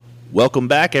Welcome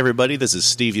back, everybody. This is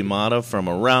Steve Yamada from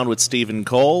Around with Stephen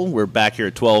Cole. We're back here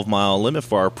at 12 Mile Limit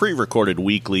for our pre-recorded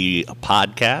weekly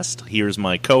podcast. Here's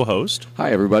my co-host.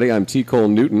 Hi, everybody. I'm T. Cole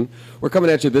Newton. We're coming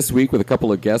at you this week with a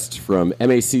couple of guests from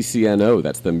MACCNO.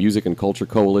 That's the Music and Culture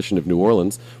Coalition of New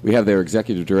Orleans. We have their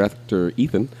executive director,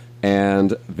 Ethan,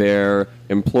 and their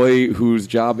employee whose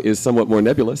job is somewhat more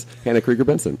nebulous, Hannah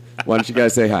Krieger-Benson. Why don't you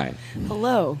guys say hi?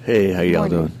 Hello. Hey, how y'all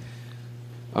doing?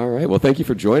 All right. Well, thank you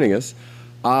for joining us.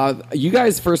 You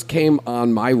guys first came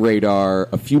on my radar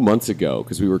a few months ago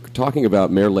because we were talking about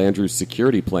Mayor Landrieu's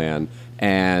security plan,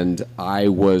 and I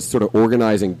was sort of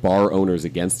organizing bar owners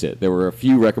against it. There were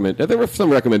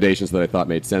some recommendations that I thought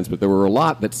made sense, but there were a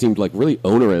lot that seemed like really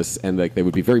onerous and like they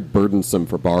would be very burdensome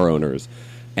for bar owners.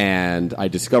 And I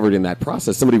discovered in that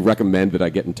process, somebody recommended I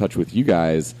get in touch with you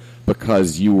guys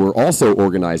because you were also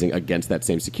organizing against that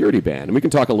same security ban. And we can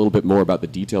talk a little bit more about the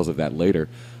details of that later.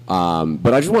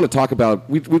 But I just want to talk about,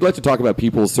 we'd like to talk about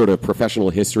people's sort of professional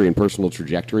history and personal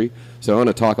trajectory. So I want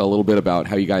to talk a little bit about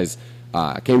how you guys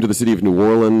came to the city of New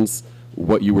Orleans,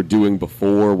 what you were doing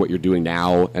before, what you're doing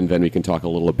now, and then we can talk a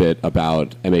little bit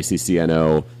about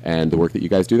MACCNO and the work that you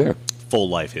guys do there. Full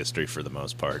life history for the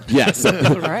most part. Yes.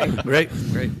 All right. Great.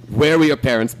 Where were your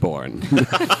parents born?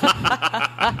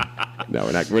 No,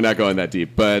 we're not going that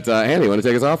deep. But Hannah, you want to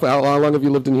take us off? How long have you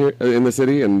lived in here in the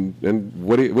city, and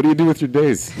what do you do with your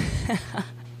days?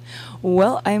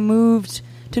 Well, I moved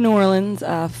to New Orleans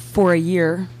for a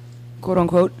year, quote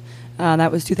unquote. That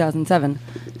was 2007.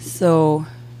 So,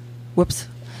 whoops.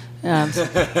 I've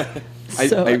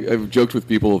joked with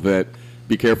people that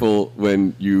be careful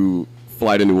when you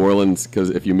fly to New Orleans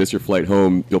because if you miss your flight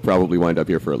home, you'll probably wind up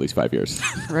here for at least 5 years.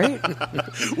 Right?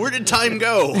 Where did time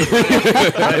go?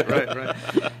 Right.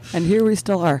 And here we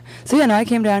still are. So, yeah, no, I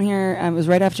came down here. It was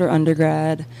right after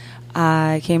undergrad.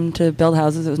 I came to build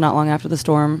houses. It was not long after the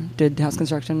storm. Did house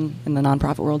construction in the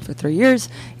nonprofit world for 3 years,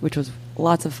 which was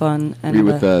lots of fun. And were you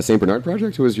with the St. Bernard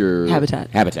Project? Who was your... Habitat.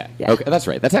 Yeah. Okay, that's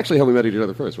right. That's actually how we met each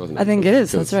other first, wasn't it? I think it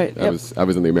is. That's right. I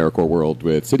was in the AmeriCorps world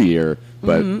with City Year,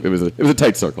 but it was a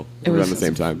tight circle. It was around the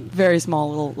same time. Very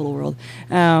small little world.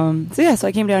 So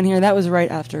I came down here. That was right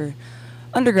after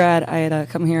undergrad. I had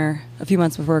come here a few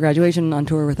months before graduation on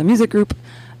tour with a music group,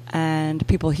 and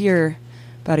people here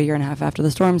about a year and a half after the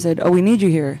storm said, "Oh, we need you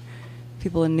here."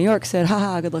 People in New York said,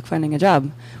 "Haha, good luck finding a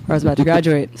job," where I was about to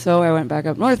graduate. So I went back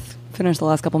up north, finished the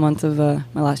last couple months of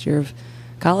my last year of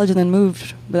college, and then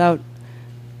moved without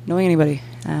knowing anybody.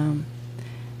 And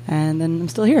then I'm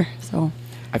still here. So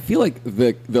I feel like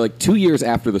the 2 years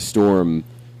after the storm,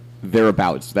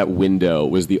 thereabouts, that window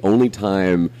was the only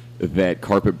time that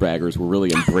carpetbaggers were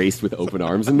really embraced with open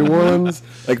arms in New Orleans.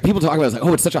 Like, people talk about it, it's like,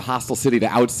 oh, it's such a hostile city to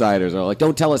outsiders. Or like,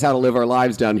 don't tell us how to live our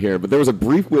lives down here. But there was a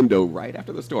brief window right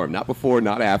after the storm, not before,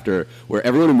 not after, where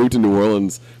everyone who moved to New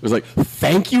Orleans was like,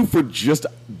 thank you for just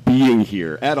being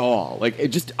here at all. Like,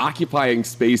 just occupying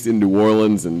space in New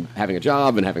Orleans and having a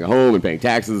job and having a home and paying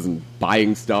taxes and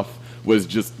buying stuff was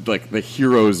just like the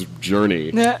hero's journey.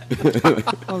 yeah.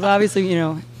 Well, obviously,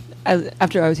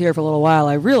 after I was here for a little while,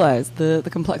 I realized the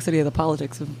complexity of the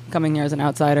politics of coming here as an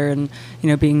outsider, and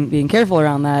being careful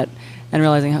around that, and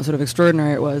realizing how sort of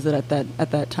extraordinary it was that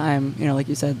at that time, like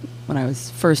you said, when I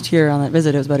was first here on that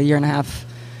visit, it was about a year and a half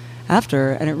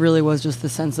after, and it really was just the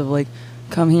sense of like,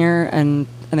 come here, and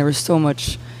there was so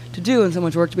much to do and so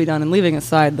much work to be done, and leaving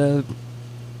aside the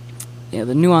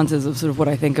nuances of sort of what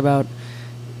I think about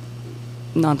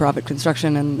nonprofit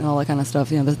construction and all that kind of stuff.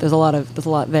 There's a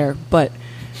lot there, but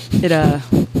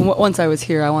once I was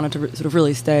here, I wanted to sort of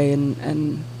really stay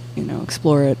and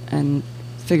explore it and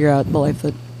figure out the life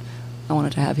that I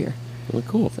wanted to have here. Well,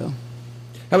 cool. So,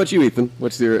 how about you, Ethan?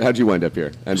 How'd you wind up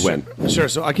here, and when? Sure.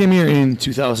 So I came here in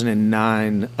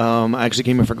 2009. I actually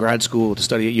came here for grad school to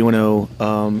study at UNO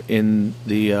in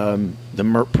the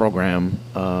MERP program,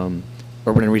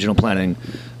 Urban and Regional Planning.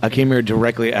 I came here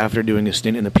directly after doing a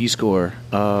stint in the Peace Corps.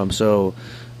 So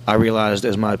I realized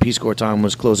as my Peace Corps time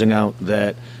was closing out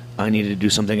that I needed to do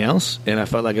something else, and I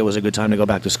felt like it was a good time to go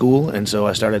back to school, and so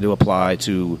I started to apply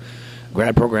to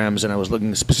grad programs, and I was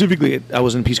looking specifically I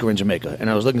was in Peace Corps in Jamaica, and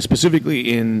I was looking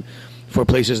specifically for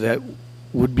places that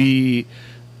would be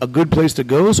a good place to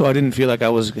go, so I didn't feel like I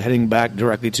was heading back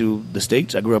directly to the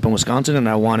States. I grew up in Wisconsin, and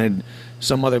I wanted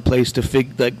some other place to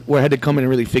where I had to come in and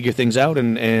really figure things out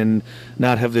and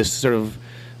not have this sort of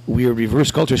weird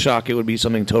reverse culture shock. It would be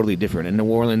something totally different. And New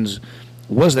Orleans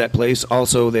was that place.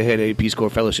 Also, they had a Peace Corps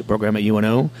fellowship program at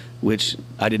UNO, which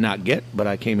I did not get, but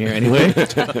I came here anyway.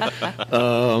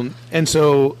 And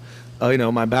so,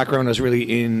 my background is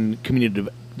really in community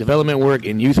development work,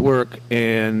 in youth work,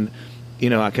 and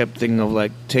I kept thinking of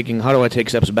how do I take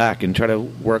steps back and try to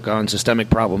work on systemic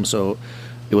problems. So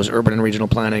it was urban and regional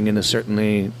planning, and it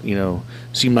certainly,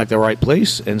 seemed like the right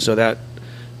place. And so that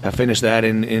I finished that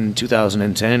in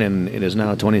 2010, and it is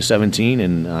now 2017,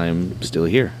 and I'm still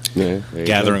here. Yeah,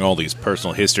 Gathering all these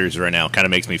personal histories right now kind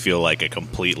of makes me feel like a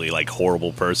completely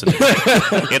horrible person.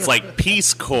 It's like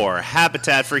Peace Corps,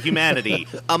 Habitat for Humanity,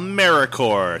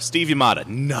 AmeriCorps, Steve Yamada,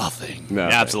 nothing.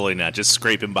 Absolutely not. Just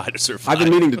scraping by to survive. I've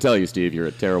been meaning to tell you, Steve, you're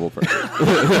a terrible person.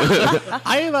 That's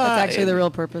actually the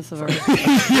real purpose of our.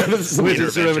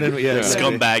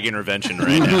 Scumbag intervention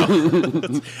right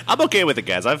now. I'm okay with it,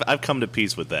 guys. I've come to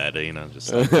peace with that.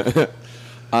 Just.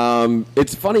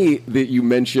 It's funny that you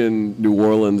mention New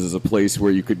Orleans as a place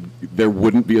where there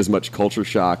wouldn't be as much culture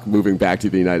shock moving back to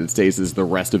the United States as the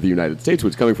rest of the United States,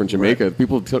 which coming from Jamaica, right.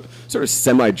 People sort of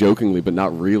semi-jokingly, but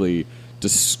not really,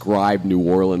 describe New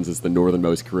Orleans as the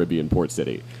northernmost Caribbean port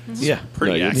city. Yeah,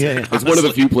 pretty accurate. It's one of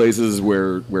the few places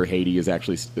where Haiti is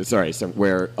actually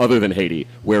where other than Haiti,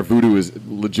 where voodoo is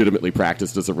legitimately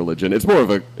practiced as a religion. It's more of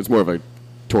a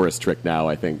tourist trick now,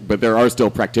 I think, but there are still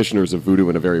practitioners of voodoo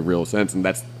in a very real sense, and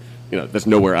that's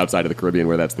nowhere outside of the Caribbean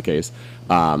where that's the case.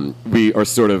 We are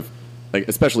sort of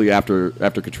especially after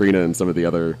Katrina and some of the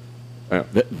other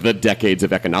the decades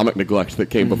of economic neglect that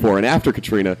came before and after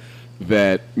Katrina,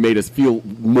 that made us feel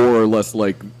more or less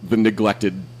like the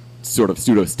neglected sort of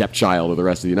pseudo stepchild of the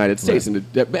rest of the United States,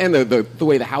 right. and the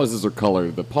way the houses are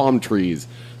colored, the palm trees,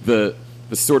 the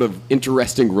sort of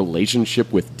interesting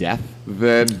relationship with death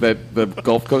that the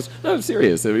Gulf Coast. No, I'm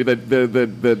serious. I mean,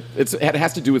 it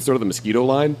has to do with sort of the mosquito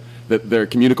line. That their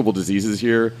communicable diseases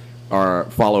here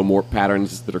follow more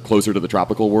patterns that are closer to the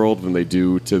tropical world than they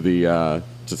do to the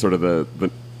sort of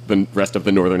the rest of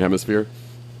the northern hemisphere.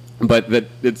 But that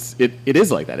it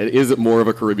is like that. It is more of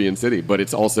a Caribbean city, but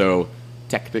it's also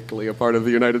technically a part of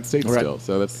the United States still.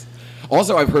 So that's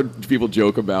also, I've heard people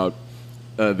joke about.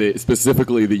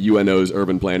 Specifically the UNO's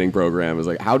urban planning program is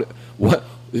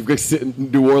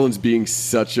New Orleans being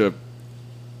such a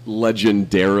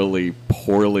legendarily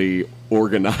poorly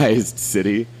organized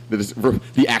city that is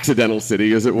the accidental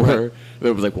city, as it were.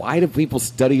 It was why do people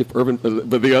study urban?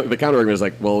 But the counter argument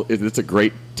is well, it's a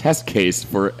great test case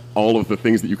for all of the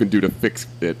things that you can do to fix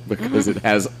it because it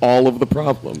has all of the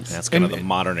problems. That's kind of the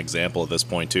modern example at this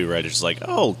point too, right? It's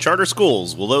just charter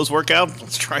schools. Will those work out?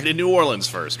 Let's try it in New Orleans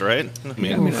first, right? I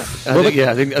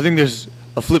think there's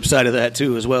a flip side of that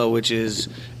too as well, which is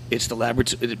it's the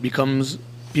laboratory. It becomes.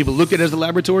 People look at it as the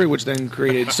laboratory, which then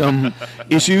created some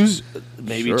issues,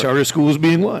 maybe charter schools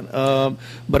being one.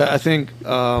 But I think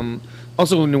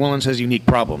also New Orleans has unique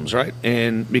problems, right?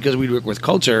 And because we work with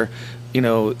culture,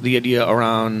 the idea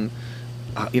around,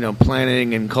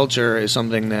 planning and culture is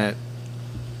something that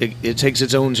it takes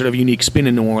its own sort of unique spin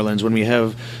in New Orleans when we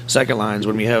have cycle lines,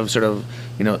 when we have sort of,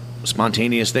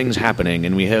 spontaneous things happening,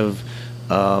 and we have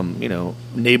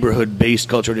neighborhood-based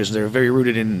cultural traditions that are very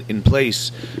rooted in place,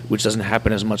 which doesn't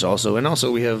happen as much also. And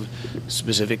also we have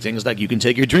specific things like you can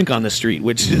take your drink on the street,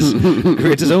 which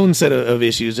creates its own set of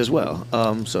issues as well.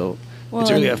 It's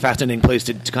really a fascinating place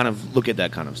to kind of look at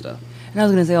that kind of stuff. And I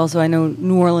was going to say also, I know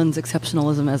New Orleans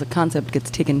exceptionalism as a concept gets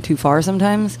taken too far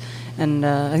sometimes. And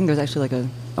I think there was actually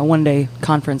a one-day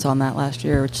conference on that last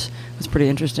year, which was pretty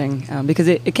interesting because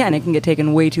it can get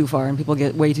taken way too far and people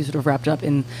get way too sort of wrapped up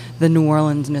in the New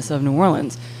Orleans-ness of New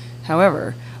Orleans.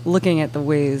 However, looking at the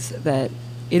ways that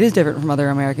it is different from other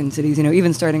American cities,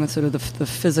 even starting with sort of the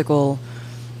physical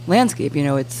landscape,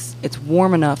 it's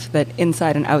warm enough that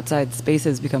inside and outside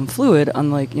spaces become fluid,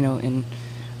 unlike, in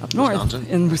up north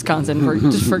in Wisconsin, for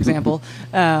example.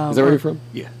 Is that where you're from?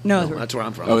 Yeah. No, that's where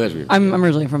I'm from. Oh, that's where you're from. I'm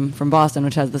originally from Boston,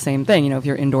 which has the same thing. If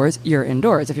you're indoors, you're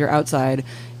indoors. If you're outside,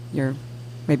 you're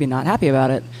maybe not happy about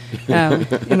it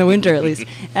in the winter, at least.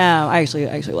 I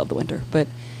actually love the winter, but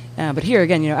here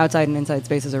again, outside and inside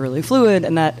spaces are really fluid,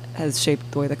 and that has shaped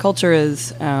the way the culture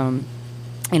is,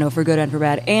 for good and for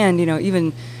bad. And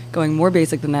even going more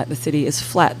basic than that, the city is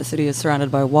flat. The city is surrounded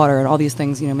by water, and all these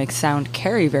things, make sound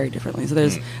carry very differently. So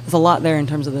there's a lot there in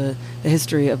terms of the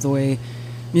history of the way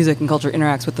music and culture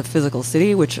interacts with the physical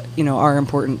city, which are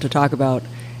important to talk about,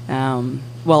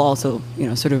 while also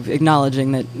sort of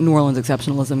acknowledging that New Orleans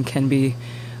exceptionalism can be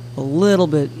a little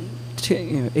bit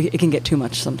too, it can get too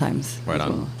much sometimes. Right on.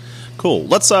 Well. Cool.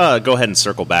 Let's go ahead and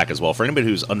circle back as well. For anybody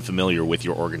who's unfamiliar with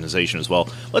your organization as well,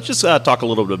 let's just talk a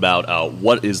little bit about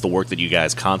what is the work that you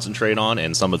guys concentrate on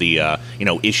and some of the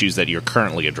issues that you're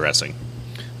currently addressing.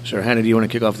 Sure. Hannah, do you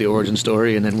want to kick off the origin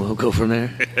story, and then we'll go from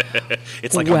there?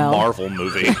 It's like a Marvel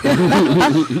movie.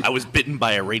 I was bitten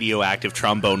by a radioactive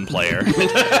trombone player.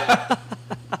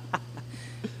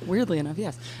 Weirdly enough,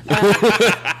 yes.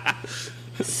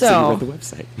 So, read the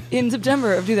website. in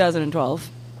September of 2012,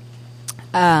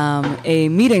 a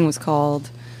meeting was called,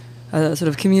 a sort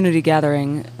of community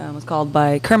gathering was called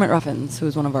by Kermit Ruffins, who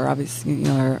is one of our obvious,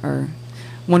 our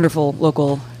wonderful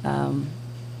local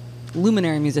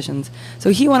luminary musicians. So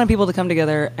he wanted people to come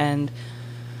together and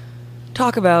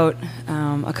talk about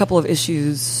a couple of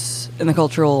issues in the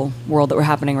cultural world that were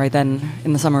happening right then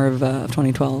in the summer of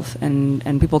 2012,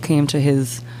 and people came to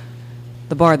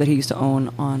the bar that he used to own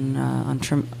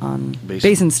on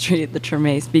Basin Street, the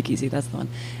Treme Speakeasy. That's the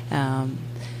one.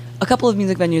 A couple of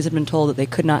music venues had been told that they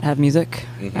could not have music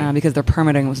because their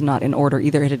permitting was not in order.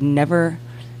 Either it had never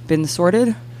been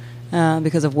sorted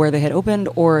because of where they had opened,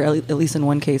 or at least in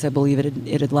one case, I believe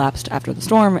it had lapsed after the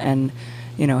storm and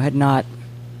had not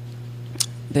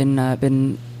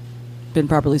been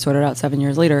properly sorted out 7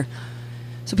 years later.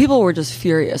 So people were just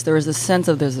furious. There was this sense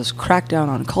of there's this crackdown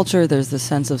on culture. There's this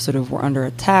sense of sort of we're under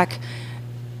attack.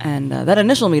 And that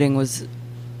initial meeting was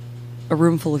a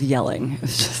room full of yelling. It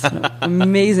was just an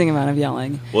amazing amount of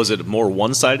yelling. Was it more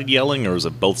one-sided yelling, or was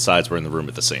it both sides were in the room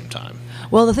at the same time?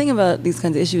 Well, the thing about these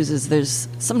kinds of issues is there's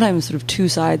sometimes sort of two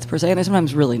sides per se, and there's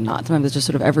sometimes really not. Sometimes it's just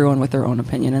sort of everyone with their own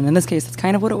opinion. And in this case, that's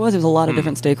kind of what it was. There's a lot of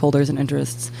different stakeholders and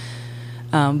interests.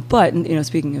 But,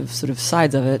 speaking of sort of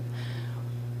sides of it,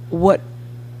 what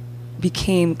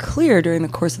became clear during the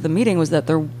course of the meeting was that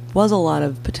there was a lot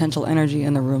of potential energy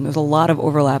in the room. There's a lot of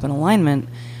overlap and alignment,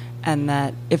 and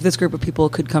that if this group of people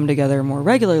could come together more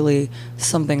regularly,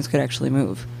 some things could actually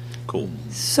move. Cool.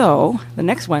 So, the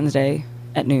next Wednesday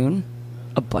at noon,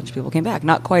 a bunch of people came back.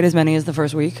 Not quite as many as the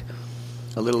first week.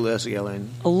 A little less yelling.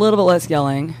 A little bit less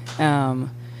yelling.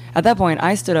 At that point,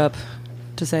 I stood up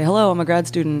to say, hello, I'm a grad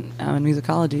student in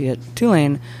musicology at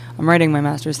Tulane. I'm writing my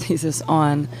master's thesis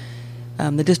on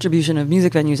the distribution of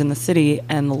music venues in the city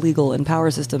and the legal and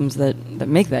power systems that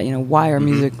make that.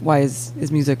 Why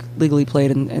is music legally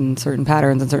played in certain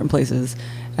patterns in certain places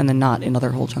and then not in other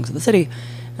whole chunks of the city?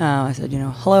 I said,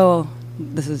 hello,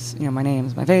 this is, my name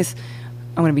is my face.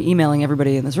 I'm going to be emailing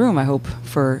everybody in this room, I hope,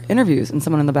 for interviews. And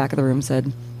someone in the back of the room said,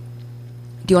 do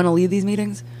you want to lead these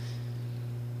meetings?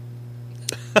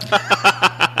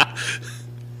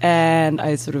 And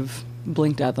I sort of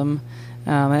blinked at them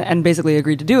and basically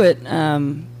agreed to do it,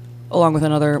 along with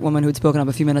another woman who had spoken up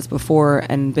a few minutes before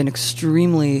and been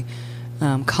extremely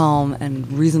calm and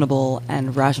reasonable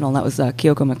and rational. And that was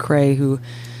Kyoko McCrae, who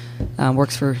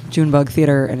works for Junebug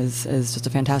Theater and is just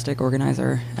a fantastic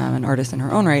organizer and artist in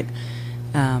her own right.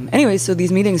 Anyway, so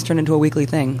these meetings turned into a weekly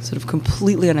thing, sort of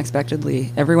completely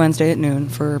unexpectedly. Every Wednesday at noon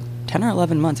for 10 or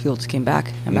 11 months, people just came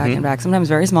back and back and back, sometimes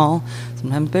very small,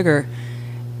 sometimes bigger.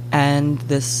 And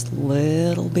this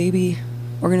little baby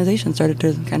organization started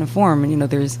to kind of form. And,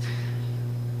 there's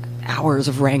hours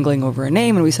of wrangling over a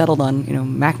name, and we settled on,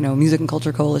 MACNO, Music and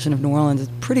Culture Coalition of New Orleans.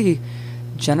 It's pretty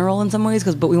general in some ways,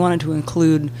 but we wanted to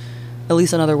include at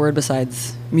least another word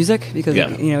besides music, because,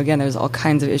 again, there's all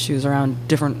kinds of issues around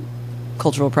different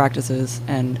cultural practices,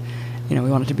 and, we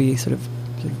want it to be sort of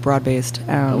broad-based.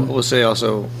 We'll say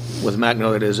also with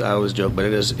MACNO, I always joke, but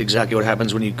it is exactly what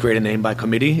happens when you create a name by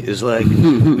committee. Is like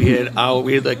we had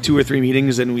like 2 or 3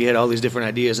 meetings, and we had all these different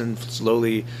ideas, and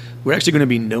slowly we're actually going to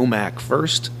be NOMAC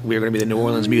first. We are going to be the New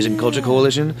Orleans Music and Culture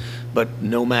Coalition, but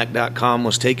NOMAC.com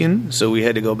was taken, so we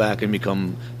had to go back and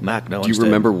become MACNO. Do you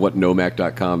remember what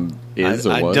NOMAC.com is?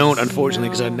 I don't, unfortunately,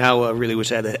 because I now really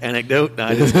wish I had that anecdote.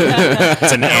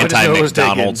 It's an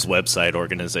anti-McDonald's website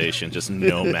organization, just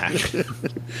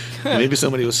NOMAC. Maybe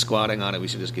somebody was squatting on it. We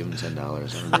should just give them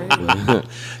 $10.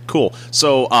 Cool.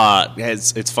 So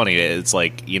it's funny. It's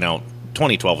like,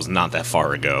 2012 was not that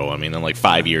far ago. I mean, like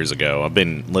 5 years ago. I've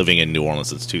been living in New Orleans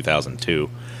since 2002,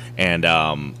 and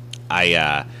I'm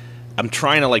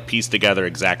trying to piece together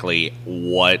exactly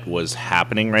what was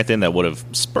happening right then that would have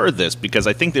spurred this, because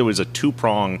I think there was a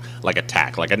 2-prong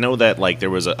attack. I know that there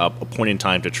was a point in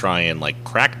time to try and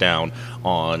crack down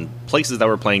on places that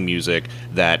were playing music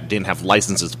that didn't have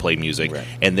licenses to play music, right.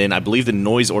 And then I believe the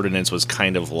noise ordinance was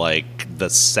kind of the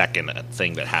second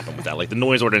thing that happened with that. The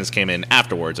noise ordinance came in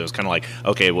afterwards. It was kind of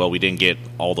okay, well, we didn't get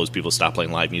all those people to stop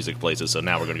playing live music places, so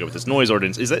now we're going to go with this noise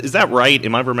ordinance. Is that right?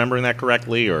 Am I remembering that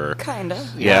correctly? Or kinda?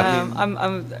 Yeah.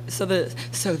 So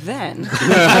then.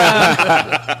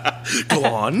 Go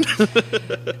on.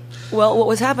 Well, what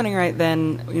was happening right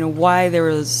then? Why there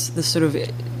was this sort of,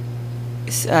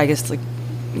 I guess,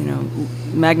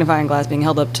 magnifying glass being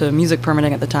held up to music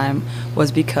permitting at the time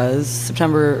was because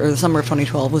the summer of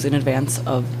 2012 was in advance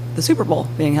of the Super Bowl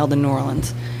being held in New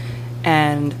Orleans,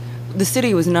 and the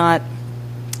city was not,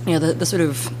 the sort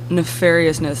of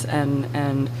nefariousness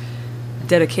and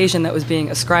dedication that was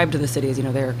being ascribed to the city as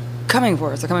they're coming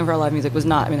for us, they're coming for our live music, was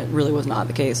not. I mean, it really was not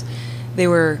the case. they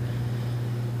were,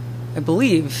 I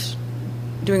believe,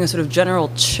 doing a sort of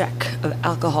general check of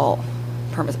alcohol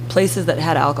permits. Places that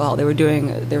had alcohol, they were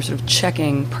sort of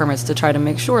checking permits to try to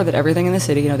make sure that everything in the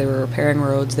city, they were repairing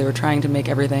roads, they were trying to make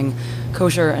everything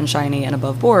kosher and shiny and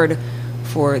above board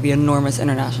for the enormous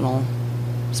international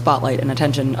spotlight and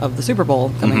attention of the Super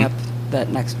Bowl coming up that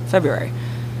next February.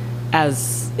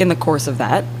 As in the course of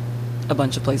that, a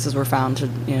bunch of places were found to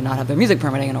not have their music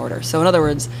permitting in order. So in other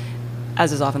words,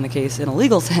 as is often the case in a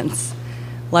legal sense,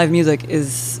 live music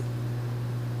is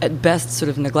at best sort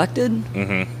of neglected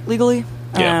legally.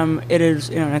 Yeah. It is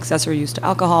an accessory use to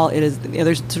alcohol. It is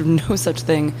there's sort of no such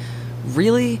thing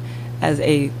really as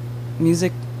a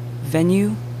music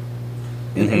venue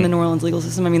in the New Orleans legal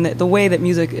system. I mean, the way that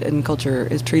music and culture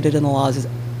is treated in the laws is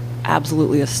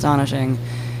absolutely astonishing,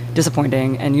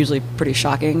 disappointing, and usually pretty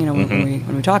shocking.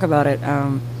 When we talk about it,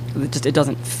 it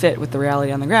doesn't fit with the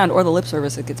reality on the ground or the lip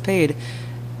service it gets paid.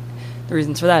 The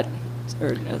reasons for that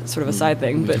are sort of a side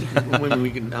thing, but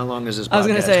how long is this podcast? I was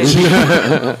going to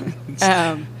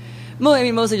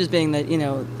say, mostly just being that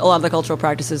a lot of the cultural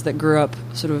practices that grew up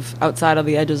sort of outside of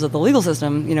the edges of the legal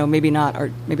system, maybe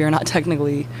are not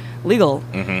technically legal,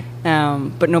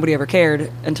 but nobody ever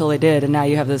cared until they did, and now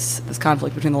you have this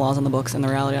conflict between the laws on the books and the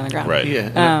reality on the ground. Right.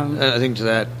 Yeah. I think to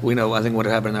that, I think what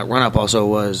happened in that run-up also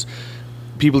was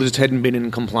people just hadn't been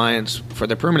in compliance for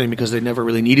their permitting because they never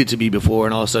really needed to be before,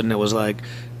 and all of a sudden it was like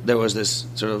there was this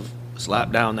sort of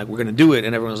slap down that we're going to do it,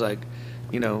 and everyone was like,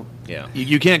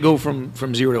 you can't go from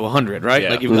 0 to 100, right?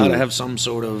 Yeah. Like you've got to have some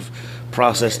sort of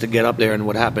process to get up there. And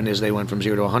what happened is they went from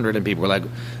 0 to 100, and people were like,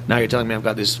 "Now you're telling me I've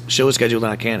got this show scheduled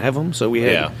and I can't have them." So we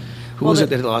had who was it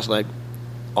that lost like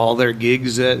all their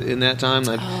gigs in that time?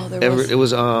 Like it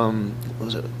was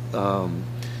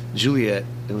Juliet.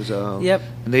 It was Yep.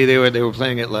 They were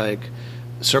playing at like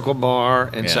Circle Bar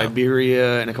and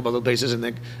Siberia and a couple other places, and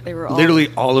they were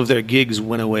literally all of their gigs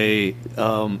went away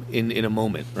in a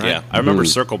moment. Right? Yeah, I remember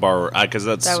Circle Bar because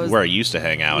that's where I used to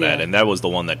hang out at, and that was the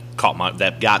one that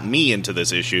that got me into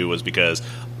this issue was because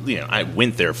I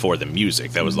went there for the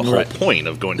music. That was the whole point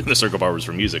of going to the Circle Bar was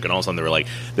for music, and all of a sudden they were like,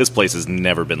 "This place has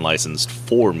never been licensed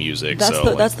for music."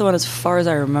 That's the one, as far as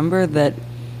I remember, that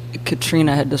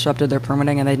Katrina had disrupted their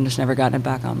permitting, and they'd just never gotten it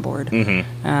back on board.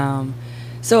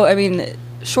 So I mean,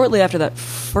 shortly after that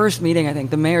first meeting, I think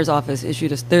the mayor's office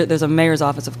issued there's a mayor's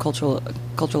office of cultural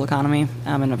economy,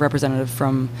 and a representative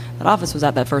from that office was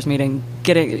at that first meeting,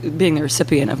 being the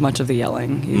recipient of much of the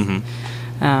yelling.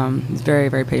 He's very,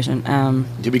 very patient.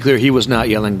 To be clear, he was not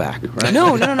yelling back, right?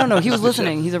 No. He was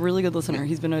listening. He's a really good listener.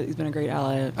 He's been a great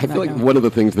ally. I feel like one of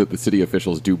the things that the city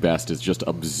officials do best is just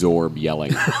absorb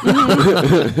yelling.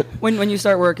 When you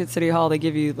start work at City Hall, they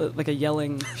give you like a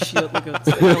yelling shield, like a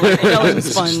yelling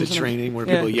sponge. It's just a training where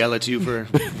people yell at you for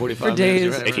 45 days.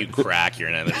 minutes. Right? If you crack, you're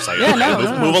in it. It's like,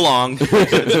 move along.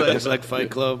 It's like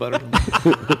Fight Club. I don't know.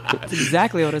 That's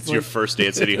exactly what it's like. Your first day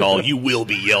at City Hall, you will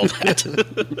be yelled at.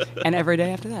 And every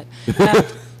day after that.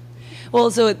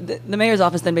 So the mayor's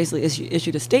office then basically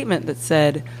issued a statement that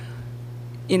said,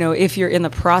 if you're in the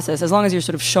process, as long as you're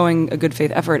sort of showing a good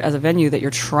faith effort as a venue that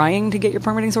you're trying to get your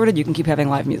permitting sorted, you can keep having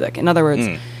live music. In other words,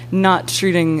 not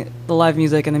treating the live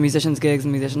music and the musicians' gigs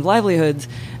and musicians' livelihoods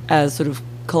as sort of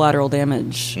collateral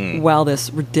damage while this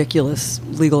ridiculous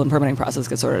legal and permitting process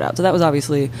gets sorted out. So that was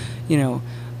obviously,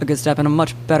 a good step, and a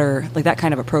much better, like that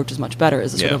kind of approach is much better,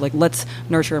 is a sort of like, let's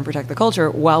nurture and protect the culture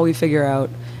while we figure out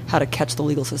how to catch the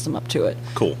legal system up to it.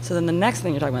 Cool. So then the next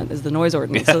thing you're talking about is the noise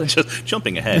ordinance. Yeah, just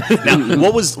jumping ahead. Now,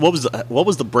 what was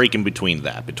the break in between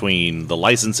that, between the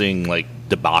licensing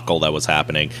debacle that was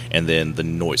happening and then the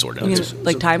noise ordinance?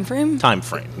 Time frame? Time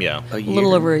frame, yeah. A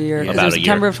little over a year. About a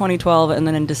September year. of 2012, and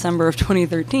then in December of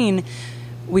 2013,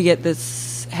 we get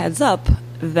this heads up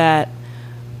that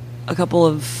a couple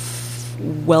of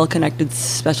well-connected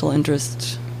special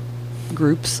interest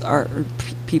groups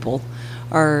people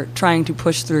are trying to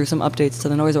push through some updates to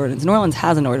the noise ordinance. New Orleans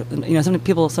has an ordinance. Some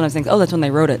people sometimes think, that's when they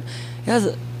wrote it. It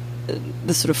has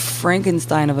this sort of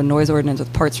Frankenstein of a noise ordinance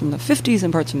with parts from the 50s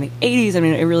and parts from the 80s. I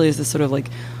mean, it really is this sort of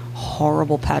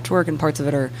horrible patchwork, and parts of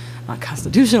it are not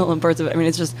constitutional, and parts of it,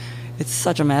 it's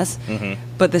such a mess.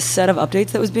 But this set of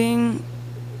updates that was being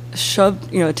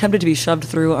attempted to be shoved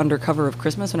through under cover of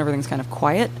Christmas when everything's kind of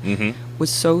quiet, was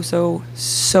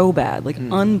so bad,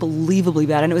 unbelievably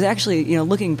bad. And it was actually,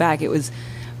 looking back, it was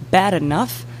bad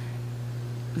enough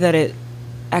that it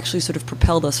actually sort of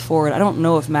propelled us forward. I don't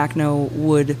know if MACNO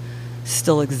would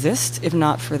still exist if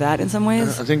not for that in some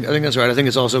ways. I think that's right. I think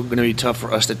it's also going to be tough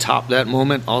for us to top that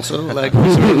moment also. We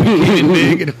came in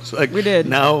big, and it was like, we did.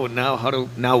 Now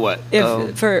what?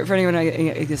 For anyone,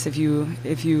 I guess if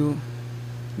you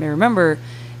may remember,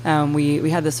 we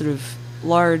had this sort of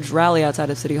large rally outside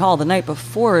of City Hall the night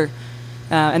before,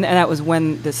 and that was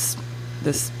when this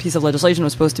piece of legislation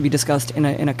was supposed to be discussed in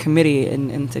a committee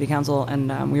in City Council,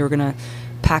 and we were going to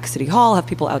pack City Hall, have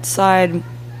people outside,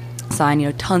 sign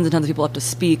tons and tons of people up to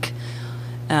speak.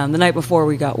 The night before,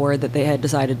 we got word that they had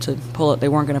decided to pull it. They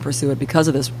weren't going to pursue it because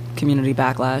of this community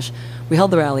backlash. We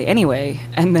held the rally anyway,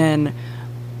 and then,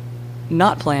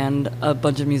 not planned, a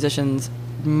bunch of musicians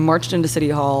marched into City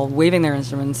Hall, waving their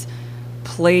instruments,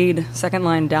 played second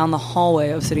line down the hallway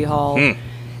of City Hall,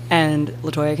 and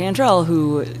LaToya Cantrell,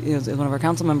 who is one of our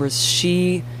council members,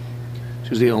 she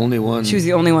was the only one. She was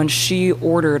the only one. She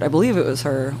ordered, I believe it was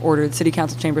her, ordered City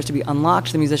Council chambers to be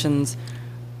unlocked, the musicians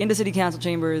into City Council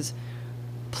chambers,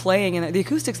 playing, and the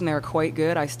acoustics in there are quite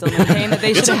good. I still maintain that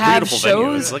they should have shows.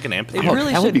 Venue. It's like an amphitheater. They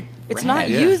really that would should. be It's rad, not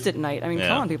yeah. used at night. I mean,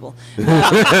 come on, people.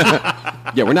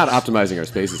 Yeah, we're not optimizing our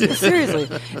spaces here. Seriously.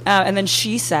 And then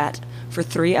she sat for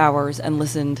 3 hours and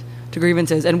listened to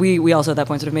grievances. And we also at that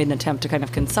point sort of made an attempt to kind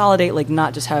of consolidate, like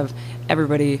not just have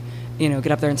everybody,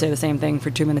 get up there and say the same thing for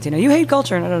 2 minutes. You hate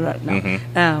culture. No.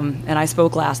 And I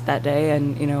spoke last that day,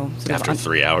 and sort After of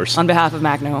 3 hours on behalf of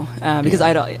Macno, because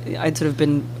I'd sort of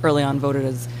been early on voted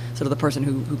as sort of the person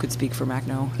who could speak for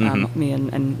Macno, me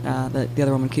and the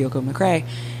other woman, Kyoko McRae.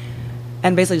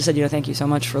 And basically just said, thank you so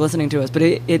much for listening to us. But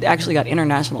it actually got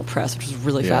international press, which was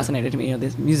really fascinating to me.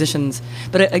 These musicians,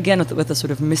 but again, with the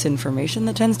sort of misinformation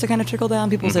that tends to kind of trickle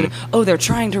down. People said, oh, they're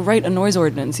trying to write a noise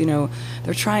ordinance.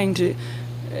 They're trying to,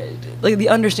 like the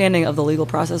understanding of the legal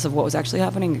process of what was actually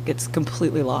happening gets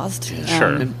completely lost.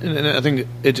 Sure. And I think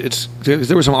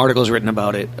there were some articles written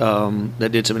about it that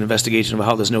did some investigation of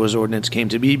how this noise ordinance came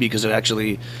to be, because it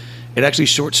actually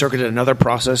short-circuited another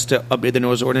process to update the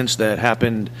noise ordinance that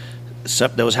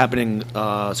was happening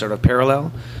sort of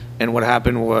parallel. And what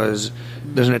happened was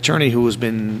there's an attorney who had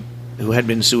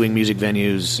been suing music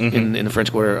venues in the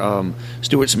French Quarter.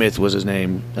 Stuart Smith was his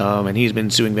name, and he's been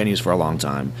suing venues for a long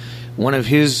time. One of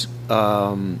his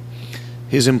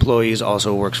employees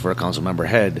also works for a council member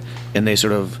head, and they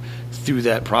sort of, through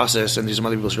that process, and some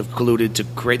other people sort of colluded to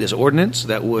create this ordinance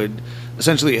that would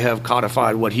essentially have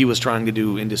codified what he was trying to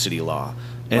do into city law.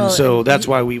 And that's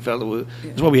why we felt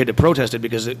that's why we had to protest it,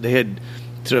 because they had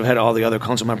sort of had all the other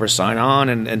council members sign on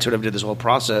and sort of did this whole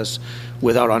process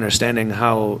without understanding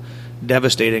how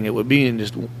devastating it would be. And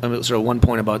just sort of one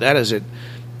point about that is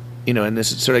and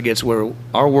this sort of gets where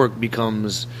our work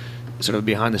becomes sort of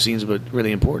behind the scenes, but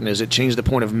really important, is it changed the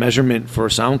point of measurement for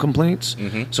sound complaints.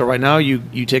 So right now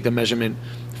you take the measurement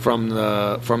from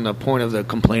the point of the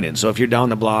complainant. So if you're down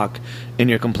the block and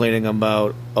you're complaining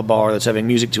about a bar that's having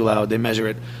music too loud, they measure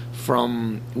it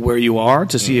from where you are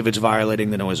to see if it's violating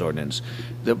the noise ordinance.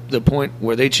 The point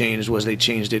where they changed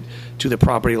it to the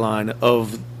property line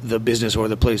of the business or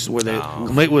the place where the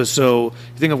complaint was. So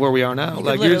think of where we are now.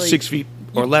 You're 6 feet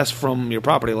or less from your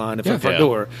property line of the front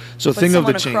door. So think of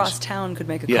the change. Someone across town could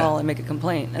make a call and make a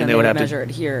complaint, and they would measure it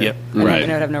here. Yep. And it would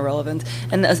have no relevance.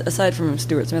 And aside from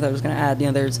Stuart Smith, I was going to add,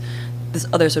 there's this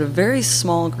other sort of very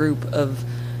small group of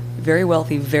very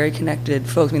wealthy, very connected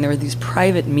folks. I mean, there were these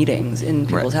private meetings in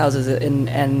people's houses,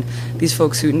 and these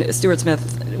folks who Stuart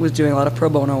Smith was doing a lot of pro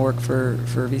bono work for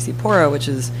VC Pora, which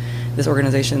is this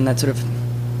organization that sort of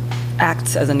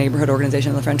acts as a neighborhood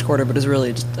organization in the French Quarter, but is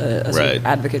really just a sort of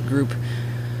advocate group.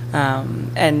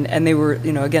 And they were,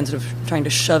 again, sort of trying to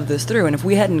shove this through. And if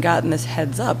we hadn't gotten this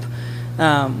heads up,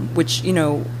 which,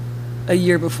 a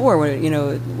year before,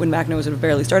 when Macno was sort of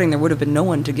barely starting, there would have been no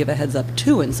one to give a heads up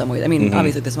to in some ways. I mean,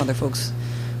 obviously there's some other folks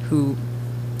who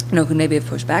could maybe have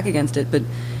pushed back against it, but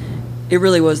it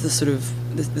really was this sort of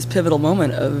this pivotal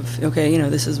moment of, okay,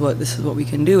 this is what we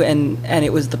can do, and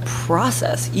it was the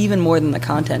process even more than the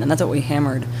content, and that's what we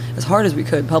hammered as hard as we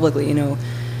could publicly, to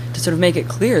sort of make it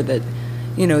clear that,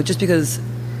 just because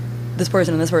this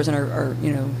person and this person are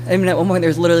I mean, at one point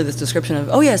there's literally this description of,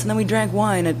 oh yes, and then we drank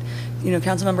wine at,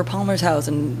 Councilmember Palmer's house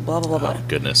and blah, blah, blah, blah. Oh,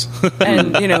 goodness.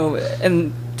 And,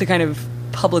 and to kind of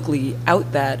publicly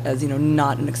out that as,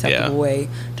 not an acceptable way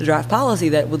to draft policy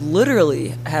that would literally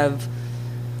have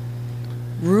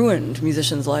ruined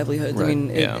musicians' livelihoods. Right. I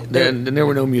mean, and there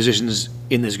were no musicians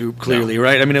in this group, clearly,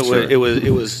 right? I mean, it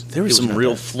was. There was some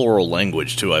real floral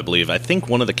language too, I believe. I think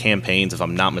one of the campaigns, if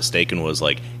I'm not mistaken, was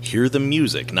like, "Hear the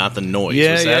music, not the noise."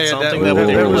 Was that something that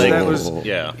they were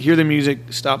like? Hear the music,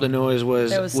 stop the noise.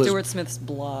 That was Stuart Smith's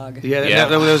blog. Yeah,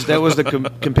 that was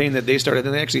the campaign that they started,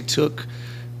 and they actually took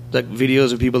like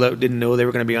videos of people that didn't know they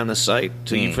were going to be on the site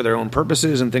for their own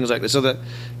purposes and things like that. So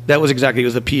that was exactly, it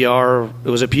was the PR. It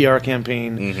was a PR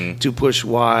campaign to push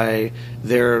why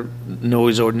their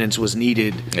noise ordinance was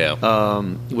needed,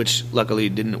 which luckily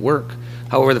didn't work.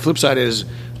 However, the flip side is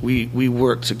we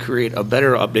worked to create a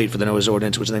better update for the noise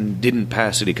ordinance, which then didn't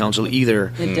pass city council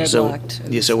either. It deadlocked.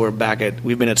 So we're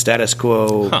we've been at status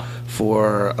quo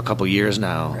for a couple years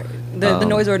now. Right. The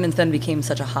noise ordinance then became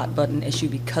such a hot button issue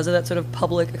because of that sort of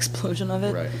public explosion of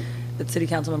it. Right. That city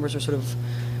council members are sort of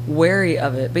wary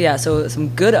of it. But yeah, so some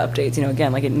good updates.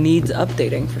 Again, like it needs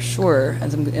updating for sure.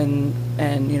 And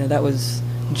that was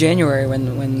January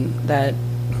when that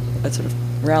sort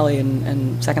of rally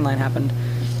and second line happened.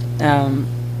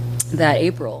 That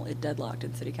April, it deadlocked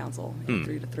in city council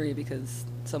 3-3 because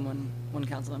one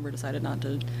council member decided not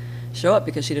to show up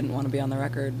because she didn't want to be on the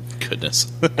record.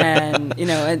 Goodness. And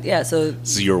so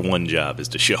this is your one job is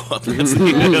to show up at the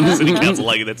city council.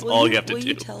 Like that's all you have to do. Will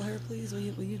you tell her, please? Will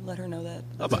you let her know that?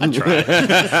 I try.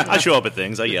 I show up at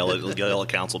things. I yell at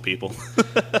council people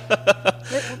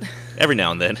every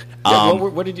now and then.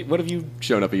 What have you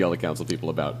shown up at yell at council people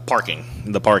about? Parking.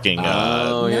 The parking.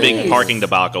 Big Nice. parking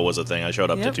debacle was a thing. I showed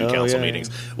up to Yep. 2 council yeah. meetings,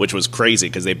 which was crazy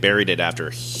because they buried it after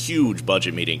a huge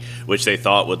budget meeting, which they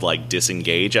thought would like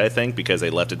disengage. I think because they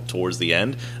left it towards the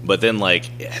end. But then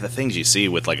the things you see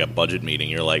with like a budget meeting,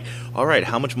 you're like, all right,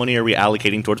 how much money are we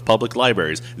allocating towards public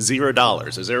libraries?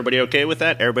 $0. Is everybody okay with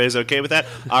that? Everybody's okay with that?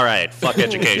 All right, fuck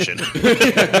education.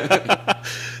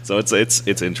 So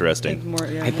it's interesting.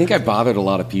 I think I bothered a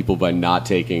lot of people by not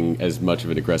taking as much of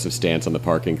an aggressive stance on the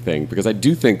parking thing because I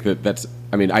do think that's.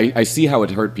 I mean, I see how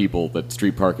it hurt people that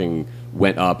street parking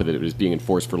went up and that it was being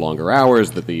enforced for longer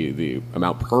hours, that the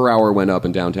amount per hour went up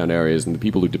in downtown areas, and the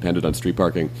people who depended on street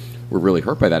parking were really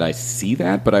hurt by that. I see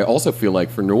that, but I also feel like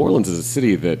for New Orleans as a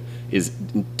city that is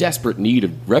in desperate need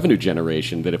of revenue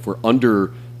generation, that if we're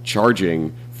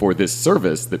undercharging for this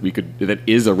service that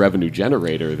is a revenue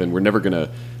generator, then we're never going to,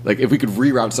 if we could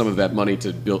reroute some of that money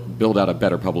to build out a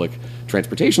better public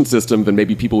transportation system, then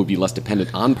maybe people would be less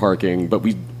dependent on parking, but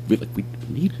we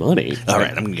need money. All right,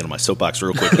 I'm going to get on my soapbox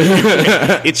real quick.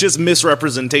 It's just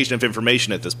misrepresentation of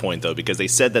information at this point, though, because they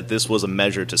said that this was a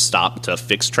measure to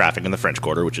fix traffic in the French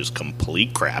Quarter, which is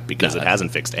complete crap because it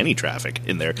hasn't fixed any traffic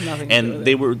in there. Nothing to do with And it.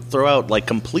 they would throw out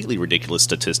completely ridiculous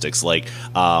statistics.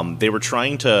 They were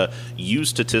trying to use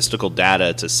statistical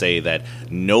data to say that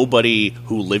nobody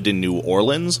who lived in New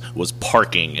Orleans was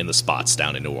parking in the spots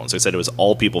down in New Orleans. They said it was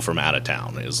all people from out of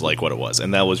town is what it was,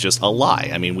 and that was just a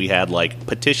lie. I mean, we had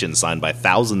petitions signed by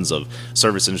thousands of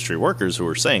service industry workers who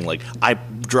were saying I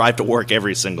drive to work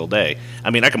every single day. I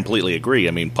mean, I completely agree.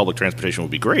 I mean, public transportation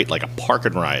would be great. A park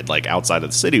and ride outside of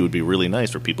the city would be really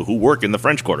nice for people who work in the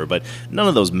French Quarter, but none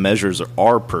of those measures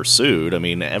are pursued. I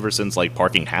mean, ever since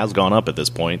parking has gone up at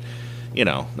this point,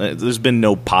 there's been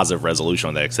no positive resolution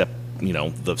on that except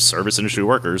the service industry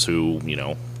workers who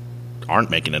aren't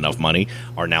making enough money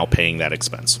are now paying that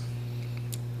expense.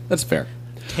 That's fair.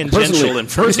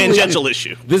 Tangential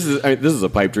issue. This is a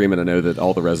pipe dream, and I know that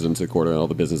all the residents of the quarter and all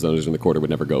the business owners in the quarter would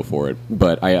never go for it.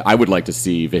 But I would like to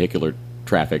see vehicular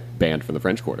traffic banned from the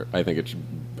French Quarter. I think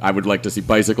I would like to see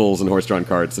bicycles and horse-drawn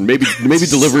carts, and maybe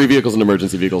delivery vehicles and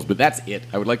emergency vehicles. But that's it.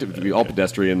 I would like it to be all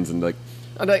pedestrians and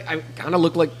I kind of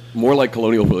look more like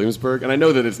Colonial Williamsburg, and I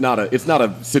know that it's not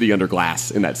a city under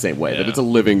glass in that same way. That it's a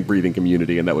living, breathing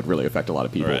community, and that would really affect a lot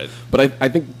of people. Right. But I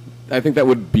think that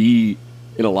would be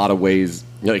in a lot of ways.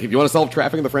 If you want to solve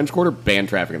traffic in the French Quarter, ban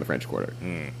traffic in the French Quarter.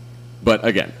 But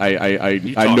again, I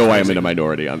know I am in a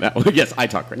minority on that one. Yes, I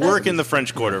talk crazy. Work in the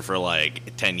French Quarter for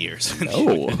 10 years.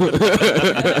 Oh.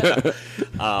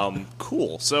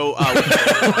 Cool. So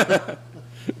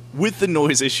with the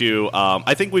noise issue,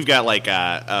 I think we've got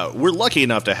we're lucky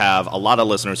enough to have a lot of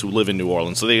listeners who live in New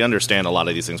Orleans, so they understand a lot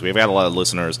of these things. We've got a lot of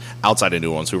listeners outside of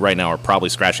New Orleans who right now are probably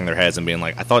scratching their heads and being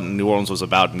like, I thought New Orleans was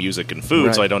about music and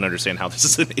food, so I don't understand how this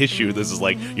is an issue. This is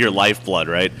your lifeblood,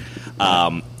 right?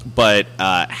 But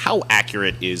how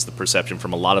accurate is the perception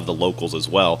from a lot of the locals as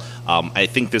well? I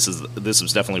think this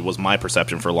was my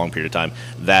perception for a long period of time,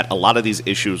 that a lot of these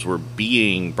issues were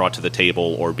being brought to the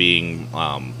table or being,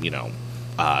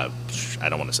 I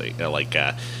don't want to say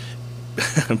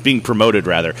being promoted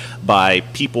rather by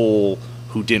people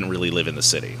who didn't really live in the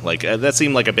city. That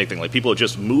seemed like a big thing. People who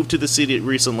just moved to the city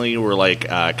recently were so,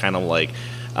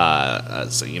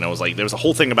 it was there was a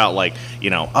whole thing about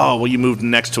you moved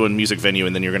next to a music venue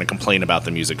and then you're going to complain about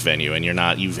the music venue and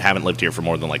you haven't lived here for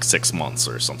more than 6 months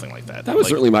or something like that. That was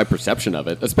certainly my perception of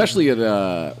it, especially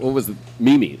at what was it,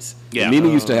 Mimi's. Yeah,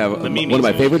 Mimi used to have Mimi's, one of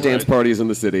my favorite dance parties in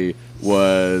the city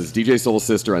was DJ Soul's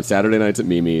Sister on Saturday nights at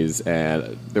Mimi's,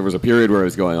 and there was a period where I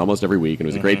was going almost every week, and it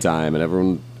was a great time, and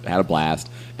everyone had a blast.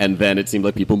 And then it seemed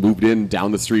like people moved in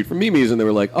down the street from Mimi's, and they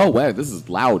were like, "Oh wow, this is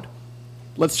loud.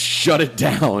 Let's shut it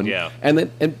down." Yeah. And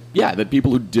that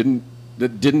people who didn't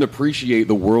that didn't appreciate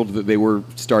the world that they were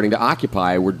starting to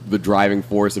occupy were the driving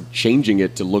force of changing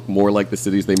it to look more like the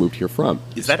cities they moved here from.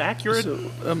 Is that accurate?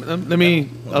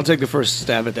 I'll take the first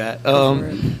stab at that.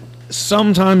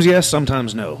 Sometimes yes,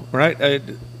 sometimes no, right?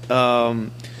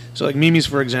 So like Mimi's,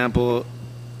 for example,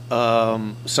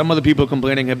 some of the people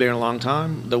complaining have been there a long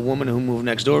time. The woman who moved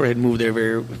next door had moved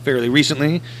there fairly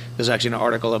recently. There's actually an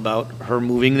article about her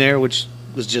moving there, which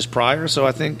was just prior. So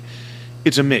I think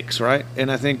it's a mix, right?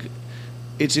 And I think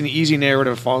it's an easy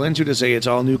narrative to fall into to say it's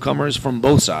all newcomers from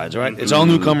both sides, right? It's all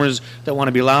newcomers that want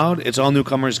to be loud. It's all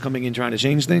newcomers coming in trying to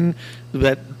change things.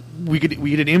 That we get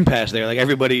an impasse there. Like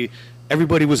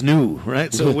everybody was new,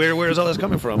 right? So where is all this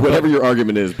coming from? Whatever your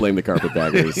argument is, blame the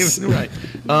carpetbaggers. Right.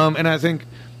 And I think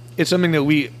it's something that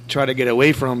we try to get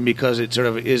away from because it sort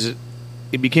of is.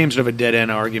 It became sort of a dead end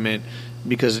argument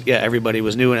because everybody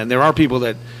was new, and there are people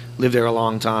that live there a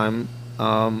long time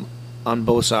on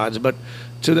both sides. But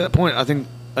to that point, I think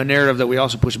a narrative that we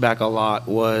also pushed back a lot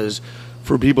was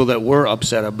for people that were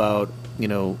upset about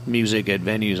music at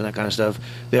venues and that kind of stuff.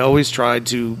 They always tried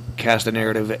to cast a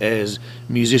narrative as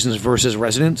musicians versus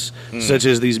residents, such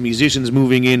as these musicians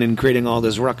moving in and creating all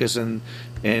this ruckus and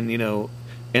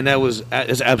that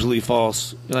is absolutely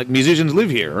false. Like musicians live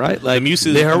here, right? Like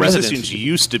they are musicians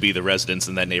used to be the residents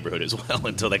in that neighborhood as well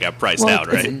until they got priced out,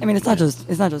 right?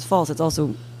 It's not just false. It's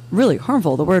also really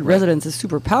harmful. The word residence is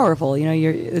super powerful.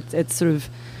 It's sort of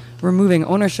removing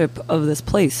ownership of this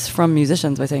place from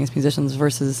musicians by saying it's musicians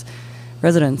versus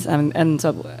residents. And so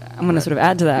I'm going to sort of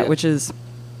add to that, which is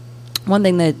one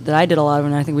thing that I did a lot of,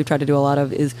 and I think we've tried to do a lot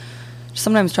of, is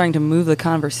sometimes trying to move the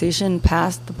conversation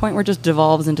past the point where it just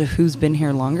devolves into who's been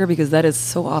here longer, because that is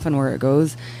so often where it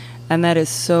goes, and that is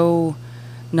so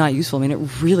not useful. I mean,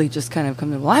 it really just kind of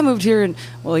comes in, I moved here in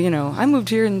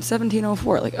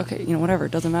 1704. Like, okay, whatever,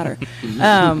 it doesn't matter.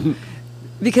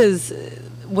 Because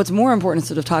what's more important is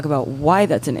to sort of talk about why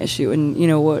that's an issue, and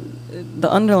what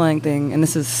the underlying thing, and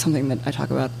this is something that I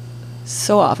talk about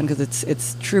so often because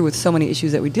it's true with so many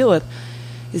issues that we deal with,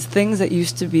 is things that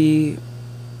used to be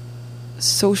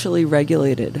socially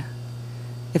regulated.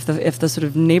 If the sort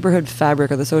of neighborhood fabric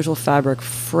or the social fabric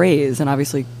phrase, and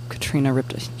obviously Katrina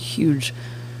ripped a huge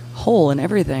hole in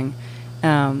everything,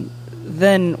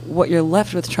 then what you're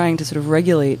left with trying to sort of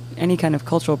regulate any kind of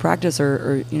cultural practice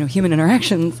or human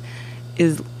interactions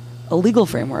is a legal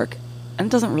framework, and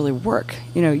it doesn't really work.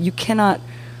 You cannot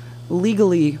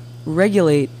legally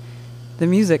regulate the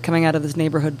music coming out of this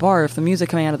neighborhood bar if the music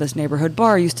coming out of this neighborhood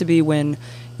bar used to be when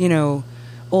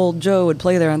old Joe would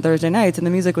play there on Thursday nights, and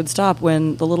the music would stop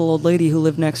when the little old lady who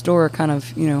lived next door kind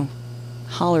of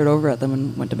hollered over at them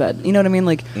and went to bed. You know what I mean?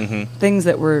 Like things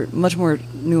that were much more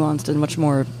nuanced and much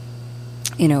more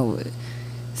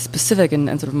specific and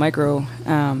sort of micro.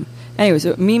 Anyway,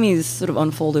 so Mimi's sort of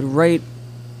unfolded right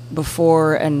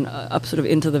before and up sort of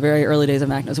into the very early days of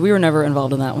Macno. So we were never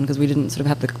involved in that one because we didn't sort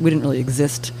of we didn't really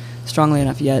exist strongly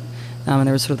enough yet, and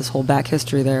there was sort of this whole back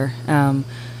history there.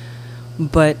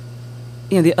 But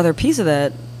the other piece of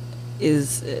that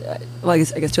is, I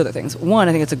guess two other things. One,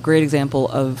 I think it's a great example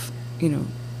of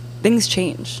things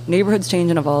change, neighborhoods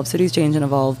change and evolve, cities change and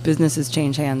evolve, businesses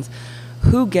change hands.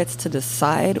 Who gets to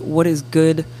decide what is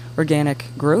good organic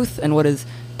growth and what is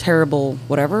terrible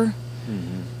whatever?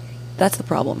 That's the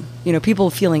problem. People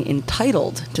feeling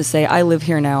entitled to say, I live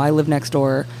here now, I live next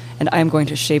door, and I'm going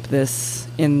to shape this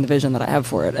in the vision that I have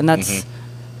for it. And that's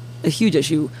a huge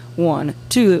issue, one.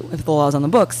 Two, if the law's on the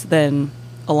books, then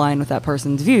align with that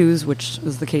person's views, which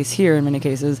is the case here in many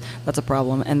cases. That's a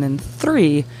problem. And then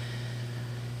three,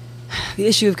 the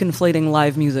issue of conflating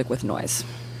live music with noise.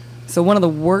 So one of the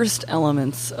worst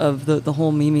elements of the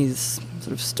whole Mimi's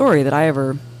sort of story that I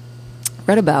ever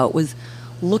read about was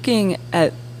looking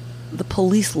at the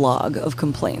police log of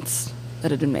complaints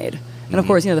that had been made. And of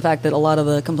course, the fact that a lot of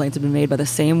the complaints have been made by the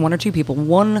same one or two people.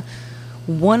 One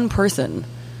person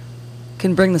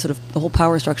can bring the whole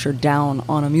power structure down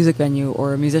on a music venue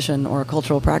or a musician or a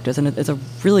cultural practice, and it's a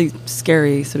really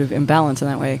scary sort of imbalance in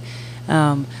that way.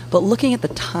 But looking at the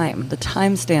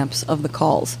timestamps of the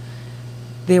calls,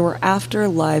 they were after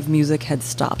live music had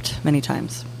stopped many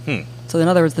times. So in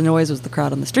other words, the noise was the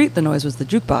crowd on the street, the noise was the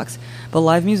jukebox, but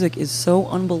live music is so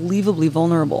unbelievably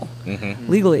vulnerable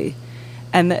legally.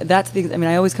 And that's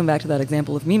I always come back to that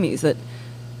example of Mimi's, that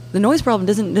the noise problem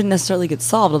didn't necessarily get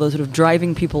solved, although sort of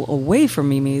driving people away from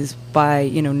Mimi's by,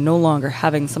 no longer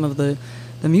having some of the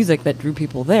music that drew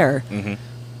people there.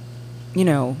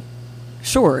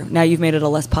 Sure, now you've made it a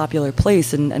less popular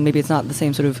place, and maybe it's not the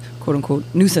same sort of quote-unquote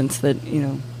nuisance that,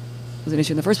 was an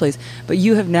issue in the first place, but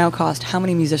you have now cost how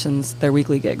many musicians their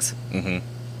weekly gigs?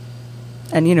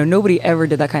 And, nobody ever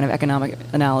did that kind of economic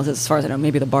analysis, as far as I know.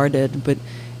 Maybe the bar did. But,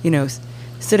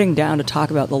 sitting down to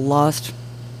talk about the lost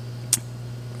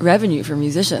revenue for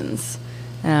musicians,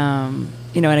 and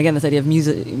again, this idea of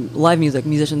live music,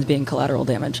 musicians being collateral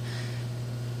damage.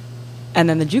 And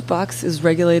then the jukebox is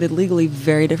regulated legally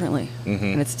very differently.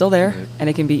 And it's still there, and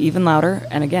it can be even louder.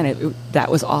 And again, that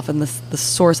was often the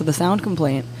source of the sound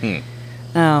complaint.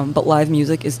 But live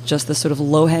music is just this sort of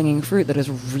low-hanging fruit that is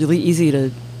really easy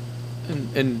to...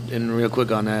 And real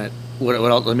quick on that, what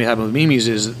let me happen with Mimi's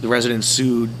is the residents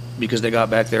sued because they got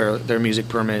back their music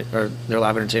permit or their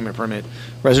live entertainment permit.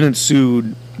 Residents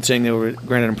sued saying they were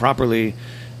granted improperly,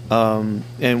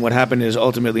 and what happened is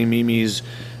ultimately Mimi's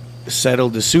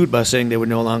settled the suit by saying they would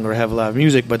no longer have live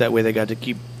music, but that way they got to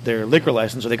keep their liquor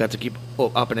license, so they got to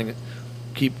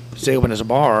stay open as a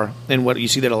bar. And what you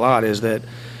see that a lot is that,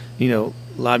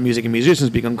 live music and musicians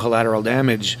become collateral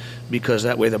damage because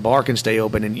that way the bar can stay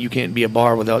open, and you can't be a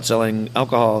bar without selling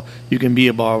alcohol. You can be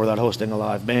a bar without hosting a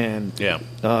live band. Yeah.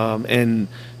 And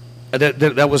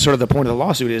that was sort of the point of the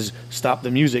lawsuit is stop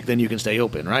the music, then you can stay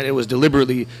open, right? It was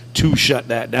deliberately to shut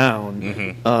that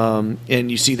down.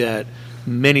 And you see that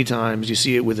many times. You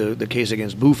see it with the case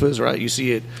against Bufas, right? You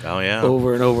see it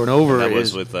over and over and over. That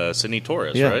was with Sidney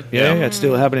Torres, right? Yeah, it's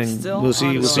still happening. Still We'll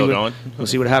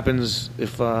see what happens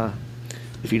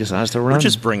if he decides to run. We're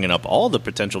just bringing up all the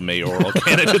potential mayoral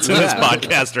candidates in this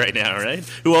podcast right now, right?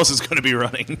 Who else is going to be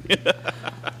running? We'll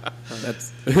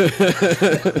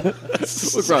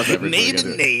cross everything.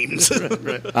 Naming names. We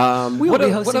will be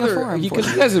hosting a forum.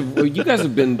 Because you guys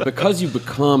have been, because you've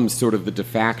become sort of the de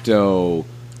facto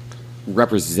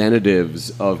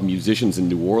representatives of musicians in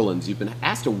New Orleans, you've been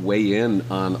asked to weigh in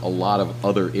on a lot of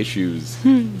other issues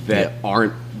that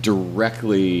aren't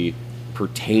directly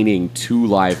pertaining to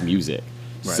live music.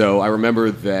 Right. So I remember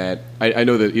that I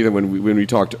know that either when we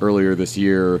talked earlier this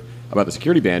year about the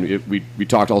security ban, we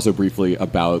talked also briefly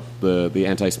about the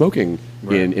anti-smoking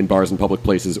in bars and public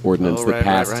places ordinance that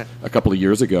passed a couple of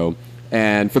years ago.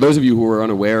 And for those of you who are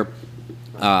unaware,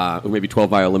 who may be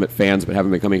 12 Mile Limit fans but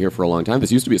haven't been coming here for a long time,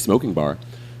 this used to be a smoking bar.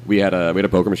 We had a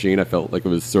poker machine. I felt like it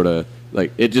was sort of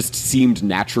like it just seemed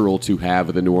natural to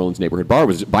have the New Orleans neighborhood bar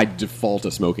was by default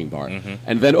a smoking bar.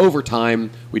 And then over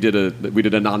time we did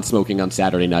a non-smoking on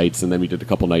Saturday nights, and then we did a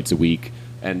couple nights a week,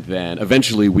 and then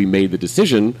eventually we made the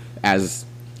decision as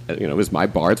it was my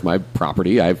bar, it's my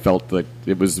property. I felt that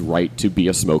it was right to be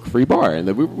a smoke-free bar, and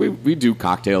that we do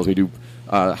cocktails, we do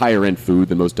higher end food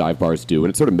than most dive bars do,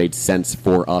 and it sort of made sense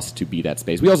for us to be that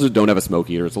space. We also don't have a smoke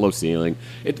heater; it's a low ceiling.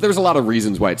 There's a lot of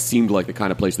reasons why it seemed like the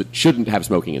kind of place that shouldn't have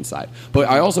smoking inside. But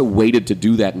I also waited to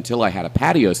do that until I had a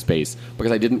patio space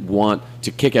because I didn't want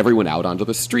to kick everyone out onto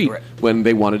the street when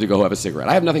they wanted to go have a cigarette.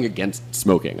 I have nothing against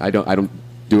smoking. I don't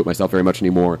do it myself very much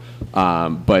anymore,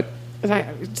 but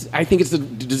I think it's a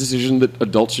decision that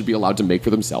adults should be allowed to make for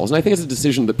themselves, and I think it's a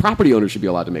decision that property owners should be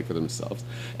allowed to make for themselves.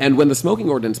 And when the smoking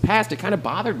ordinance passed, it kind of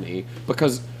bothered me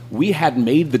because we had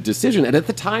made the decision, and at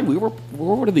the time we were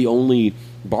one of the only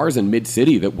bars in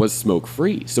Mid-City that was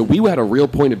smoke-free. So we had a real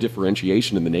point of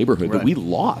differentiation in the neighborhood that we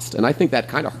lost, and I think that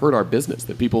kind of hurt our business,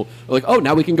 that people are like, oh,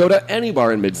 now we can go to any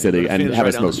bar in Mid-City and have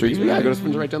a smoke-free. Yeah, go to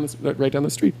Finn's right down the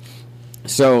street.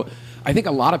 So I think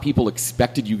a lot of people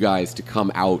expected you guys to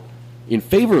come out in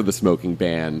favor of the smoking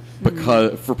ban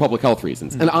for public health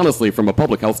reasons. And honestly, from a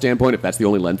public health standpoint, if that's the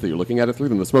only lens that you're looking at it through,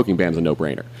 then the smoking ban is a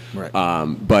no-brainer. Right.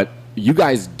 But you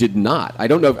guys did not. I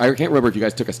don't know. I can't remember if you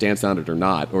guys took a stance on it or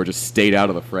not, or just stayed out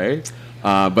of the fray.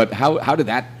 But how did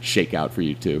that shake out for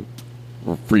you two?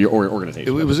 For your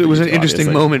organization? It was an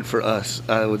interesting moment for us,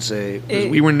 I would say.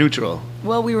 We were neutral.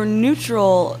 Well, we were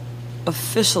neutral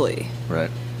officially.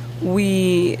 Right.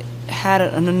 We had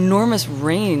an enormous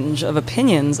range of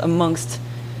opinions among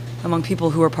people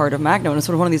who are part of Magno, and it's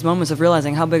sort of one of these moments of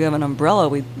realizing how big of an umbrella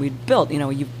we'd built.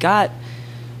 You've got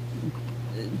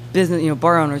business,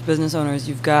 bar owners, business owners.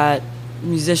 You've got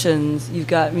musicians. You've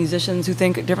got musicians who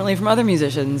think differently from other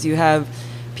musicians. You have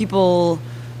people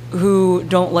who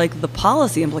don't like the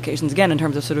policy implications, again, in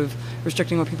terms of sort of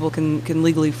restricting what people can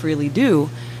legally freely do.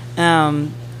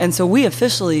 And so we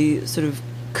officially sort of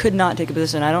could not take a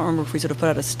position. I don't remember if we sort of put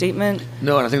out a statement.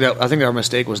 No, and I think our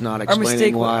mistake was not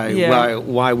explaining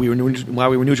why we were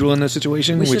neutral in this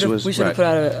situation. We should have put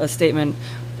out a statement,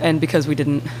 and because we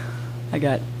didn't I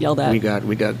got yelled at.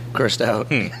 We got cursed out.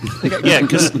 Yeah,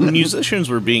 because musicians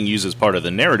were being used as part of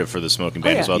the narrative for the smoking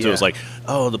ban Oh, yeah. as well. Too. It was Yeah. like,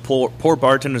 oh, the poor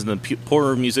bartenders and the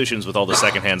poor musicians with all the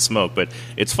secondhand smoke. But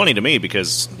it's funny to me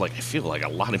because, like, I feel like a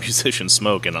lot of musicians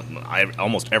smoke, and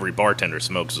almost every bartender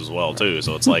smokes as well too.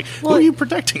 So it's like, Well, who are you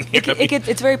protecting here?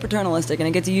 It's very paternalistic, and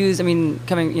it gets used. I mean,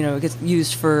 it gets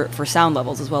used for sound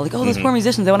levels as well. Like, oh, those poor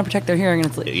musicians, they want to protect their hearing, and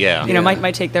it's like, Yeah.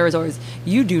 My take there is always,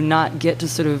 you do not get to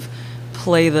sort of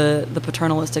play the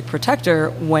paternalistic protector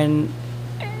when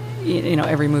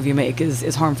every move you make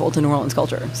is harmful to New Orleans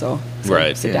culture. So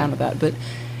Right. sit Yeah. down with that. But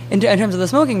in terms of the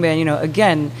smoking ban,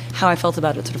 again, how I felt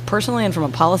about it sort of personally and from a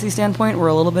policy standpoint, we're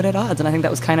a little bit at odds, and I think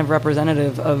that was kind of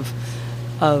representative of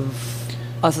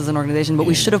us as an organization. But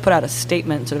we should have put out a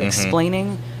statement sort of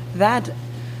explaining that.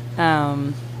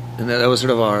 And that was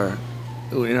sort of our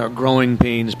growing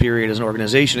pains period as an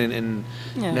organization and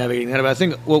Yeah. navigating that. But I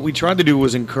think what we tried to do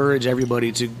was encourage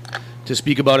everybody to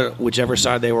speak about it, whichever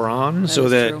side they were on, so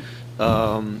is that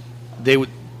true. they would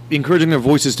encouraging their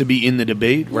voices to be in the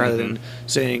debate rather than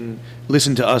saying,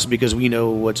 listen to us because we know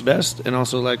what's best. And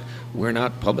also, like, we're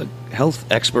not public health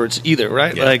experts either,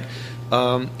 right? Yeah. Like,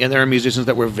 and there are musicians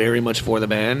that were very much for the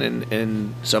ban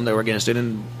and some that were against it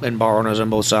and bar owners on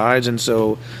both sides. And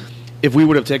so if we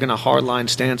would have taken a hardline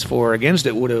stance for or against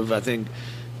it, would have, I think,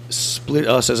 split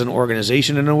us as an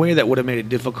organization in a way that would have made it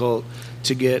difficult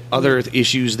to get other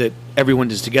issues that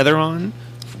everyone is together on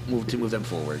to move them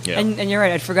forward. Yeah. And you're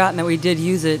right. I'd forgotten that we did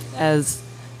use it as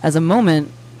a moment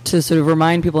to sort of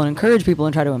remind people and encourage people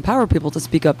and try to empower people to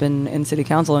speak up in city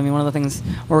council. I mean, one of the things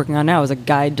we're working on now is a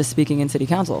guide to speaking in city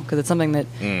council, because it's something that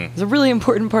is a really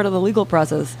important part of the legal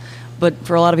process. But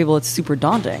for a lot of people, it's super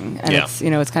daunting, and Yeah.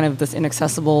 it's kind of this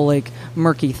inaccessible, like,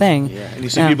 murky thing. Yeah, and you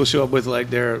see people show up with like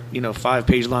their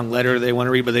 5-page long letter they want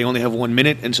to read, but they only have 1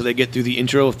 minute, and so they get through the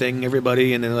intro thanking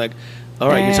everybody, and they're like, "All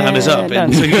right, your time is up."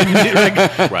 Done. And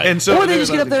so, Right. and so Or they there's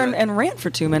just get up there like- and rant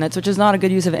for 2 minutes, which is not a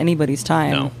good use of anybody's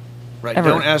time. No. right. ever.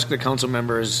 Don't ask the council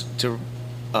members to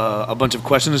a bunch of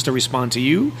questions to respond to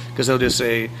you, because they'll just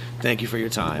say thank you for your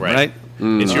time, right?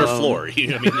 It's your floor. I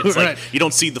mean, it's Right. like you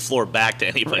don't cede the floor back to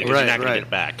anybody. 'Cause Right, you're not going to right. get it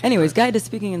back. Anyways, guide to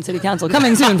speaking in city council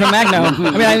coming soon from Magno.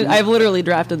 I mean, I've literally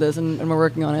drafted this and we're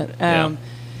working on it. Yeah.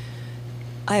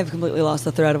 I have completely lost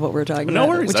the thread of what we're talking No about.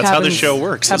 worries, which that's how the happens- show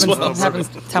works as Happens, well. happens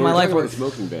that's how We my were life talking about works. the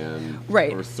smoking ban,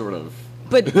 Right. or sort of.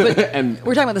 But And-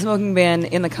 we're talking about the smoking ban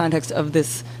in the context of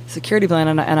this security plan,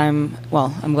 and I'm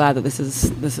glad that this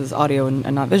is audio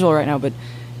and not visual right now, but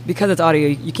because it's audio,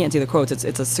 you can't see the quotes.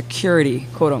 It's a security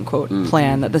quote unquote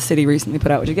plan that the city recently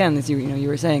put out, which again, as you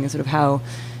were saying, is sort of how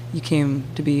you came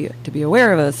to be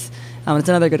aware of us. It's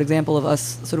another good example of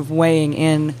us sort of weighing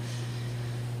in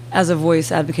as a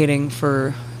voice advocating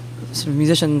for sort of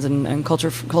musicians and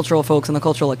cultural folks and the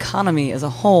cultural economy as a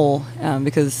whole,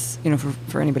 because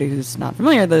for anybody who's not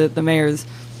familiar, the mayor's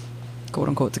quote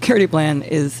unquote security plan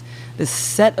is this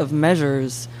set of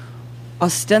measures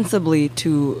ostensibly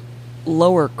to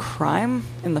lower crime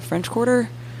in the French Quarter.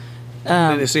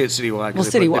 They say it's citywide. 'Cause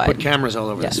they citywide. put cameras all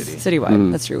over Yes, the city.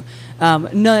 citywide. That's true.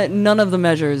 None of the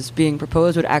measures being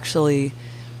proposed would actually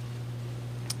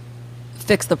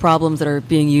fix the problems that are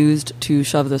being used to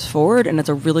shove this forward, and it's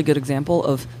a really good example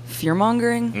of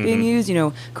fear-mongering being used.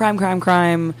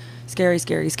 Crime, scary,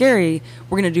 scary, scary.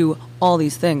 We're going to do all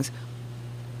these things,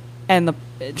 and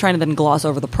trying to then gloss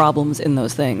over the problems in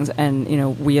those things. And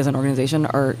we as an organization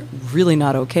are really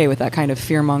not okay with that kind of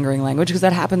fear-mongering language, because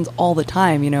that happens all the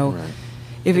time.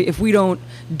 If we don't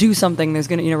do something, we're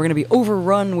going to be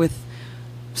overrun with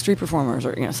street performers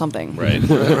or something. Right.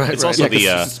 Right, It's right. also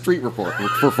Yeah, 'cause the street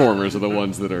performers are the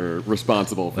ones that are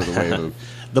responsible for the wave of.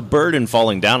 the burden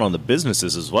falling down on the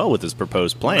businesses as well with this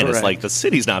proposed plan. It's Correct. like the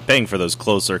city's not paying for those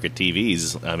closed circuit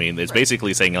TVs. I mean, it's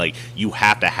basically saying like you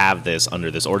have to have this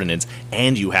under this ordinance,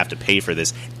 and you have to pay for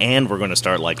this, and we're going to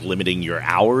start like limiting your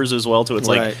hours as well. Too. It's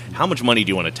Right. like how much money do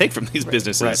you want to take from these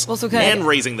businesses, Right. Well, so kinda- and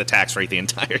raising the tax rate the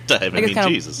entire time? I guess mean, kind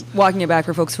Jesus. of walking it back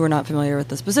for folks who are not familiar with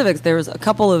the specifics, there was a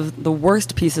couple of the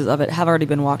worst pieces of it have already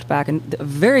been walked back, and the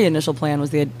very initial plan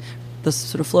was the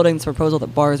sort of floating this proposal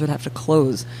that bars would have to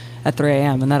close at 3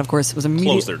 a.m., and that, of course, was Close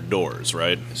immediate. their doors,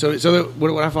 right?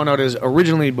 What I found out is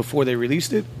originally before they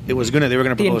released it, they were going to The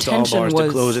propose to all intention bars was-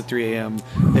 to close at 3 a.m.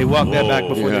 They walked that back Whoa.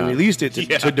 before Yeah. they released it to,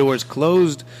 Yeah. to doors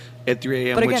closed at 3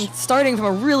 a.m. But again, starting from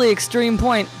a really extreme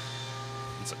point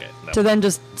It's okay. No. to then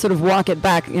just sort of walk it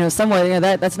back, somewhere,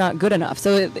 that's not good enough.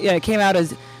 So it came out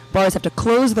as bars have to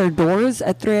close their doors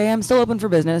at 3 a.m., still open for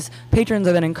business. Patrons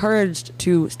are then encouraged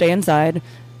to stay inside.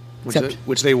 Except,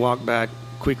 which they walked back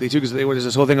quickly too, because there's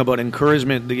this whole thing about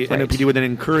encouragement. The NOPD would then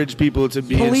encourage people to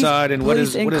be inside, and what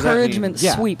does that mean? Encouragement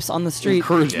sweeps on the street.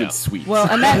 Encouragement sweeps. Well,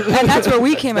 and that's where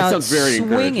we came out sounds very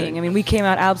swinging. encouraging. I mean, we came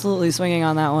out absolutely swinging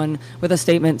on that one with a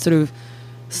statement, sort of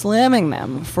slamming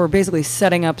them for basically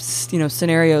setting up,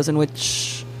 scenarios in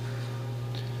which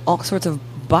all sorts of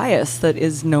bias that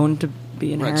is known to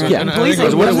be inherent So, in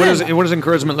policing. what does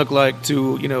encouragement look like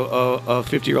to a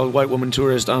 50-year-old white woman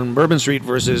tourist on Bourbon Street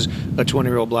versus a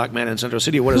 20-year-old black man in Central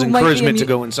City? What does Who might be encouragement to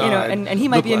go inside? and he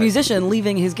might be a musician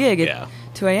leaving his gig at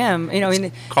 2 a.m.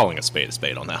 Calling a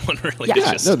spade on that one, really.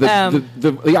 Yeah. It's just,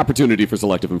 the opportunity for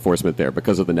selective enforcement there,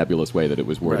 because of the nebulous way that it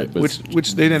was worded, was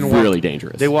which they didn't really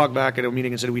dangerous. They walked back at a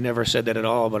meeting and said, "We never said that at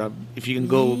all." But if you can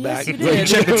go back you and did.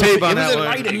 check the tape on that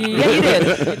one. Yeah, you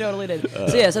did. You totally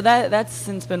did. So that's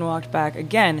since been walked back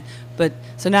again. But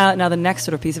so now the next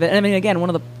sort of piece of it, and I mean, again, one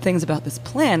of the things about this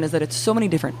plan is that it's so many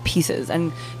different pieces,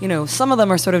 and some of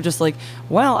them are sort of just like,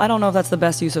 well, I don't know if that's the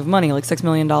best use of money, like $6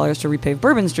 million to repave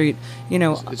Bourbon Street.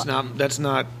 It's not. That's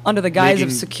not under the guise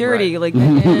of security, right.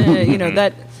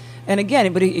 that. And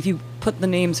again, but if you put the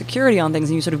name security on things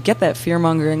and you sort of get that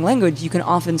fear-mongering language, you can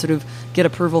often sort of get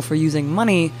approval for using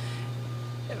money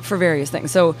for various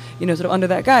things. So, sort of under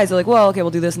that guise, they're like, well, okay,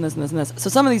 we'll do this and this and this and this. So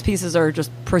some of these pieces are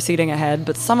just proceeding ahead,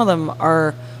 but some of them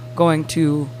are going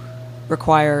to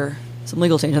require some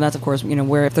legal change. And that's, of course,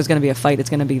 where if there's going to be a fight, it's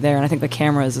going to be there. And I think the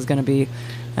cameras is going to be...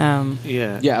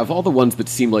 Yeah, of all the ones that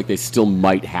seem like they still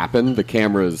might happen, the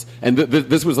cameras... And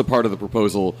this was a part of the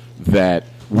proposal that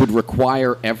would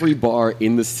require every bar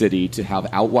in the city to have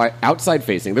outside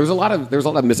facing. There was a lot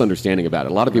of misunderstanding about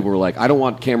it. A lot of people were like, I don't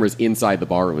want cameras inside the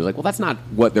bar room. It was like, well, that's not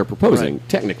what they're proposing,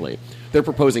 technically. They're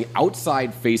proposing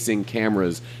outside-facing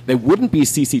cameras. They wouldn't be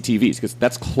CCTVs, because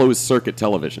that's closed-circuit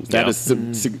televisions. That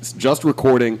is just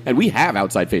recording, and we have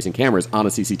outside-facing cameras on a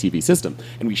CCTV system,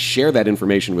 and we share that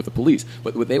information with the police.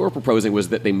 But what they were proposing was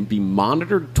that they be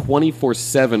monitored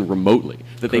 24/7 remotely.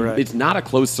 That it's not a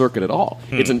closed circuit at all.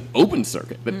 It's an open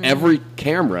circuit. That every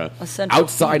camera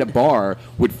outside a bar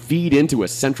would feed into a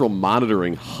central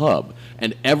monitoring hub.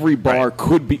 And every bar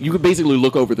could be... You could basically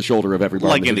look over the shoulder of every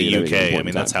bar. Like in the UK. I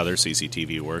mean, that's how their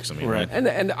CCTV works. I mean, right.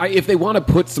 And if they want to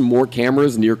put some more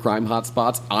cameras near crime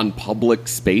hotspots on public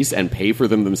space and pay for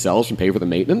them themselves and pay for the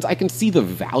maintenance, I can see the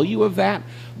value of that.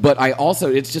 But I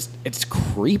also... It's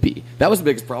creepy. That was the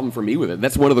biggest problem for me with it.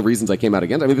 That's one of the reasons I came out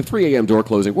against it. I mean, the 3 a.m. door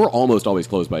closing, we're almost always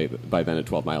closed by then at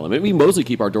 12 Mile. I mean, we mostly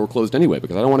keep our door closed anyway,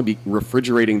 because I don't want to be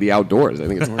refrigerating the outdoors. I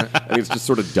think it's just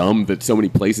sort of dumb that so many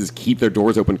places keep their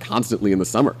doors open constantly in the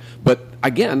summer. But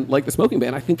again, like the smoking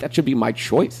ban, I think that should be my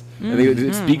choice. I think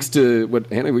it speaks to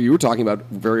what, Hannah, you were talking about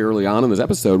very early on in this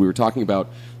episode. We were talking about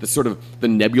the sort of the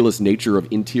nebulous nature of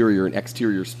interior and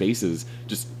exterior spaces,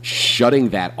 just shutting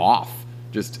that off.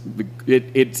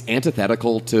 It's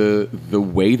antithetical to the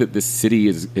way that this city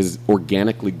is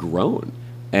organically grown.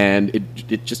 And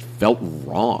it just felt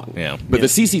wrong. Yeah. But the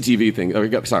CCTV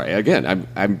thing, sorry, again,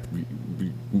 I'm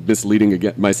misleading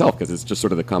again myself, because it's just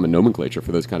sort of the common nomenclature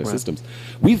for those kind of systems.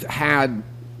 We've had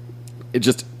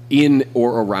just in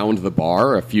or around the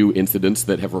bar a few incidents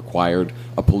that have required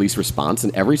a police response,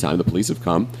 and every time the police have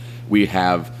come, we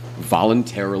have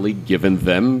voluntarily given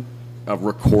them a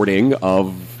recording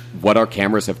of what our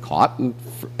cameras have caught,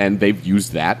 and they've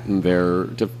used that in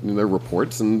their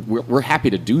reports, and we're happy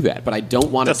to do that. But I don't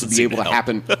want it to be able to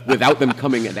happen without them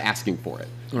coming and asking for it.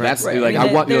 Right. That's like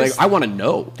I want to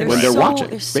know when they're watching.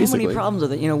 There's so many problems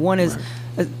with it. One is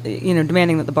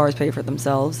demanding that the bars pay for it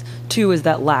themselves. 2 is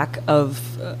that lack of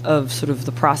sort of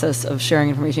the process of sharing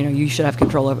information. You should have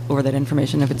control over that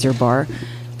information if it's your bar.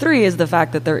 3 is the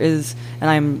fact that there is, and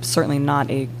I'm certainly not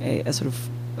a sort of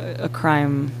a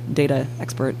crime data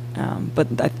expert, but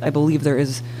I believe there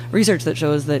is research that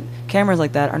shows that cameras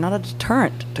like that are not a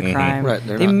deterrent to crime. Right,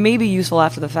 they may be useful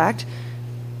after the fact,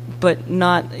 but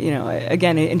not,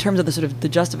 again, in terms of the sort of the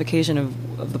justification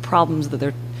of the problems that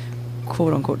they're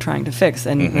quote unquote trying to fix,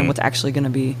 and what's actually going to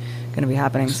be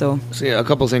happening. So yeah, a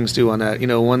couple things too on that.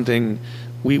 One thing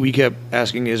we kept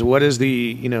asking is, what is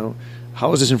the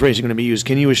how is this information going to be used?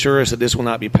 Can you assure us that this will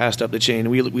not be passed up the chain?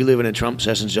 We live in a Trump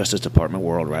Sessions Justice Department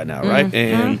world right now, right?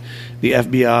 And the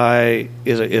FBI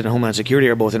and Homeland Security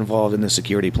are both involved in the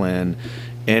security plan.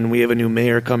 And we have a new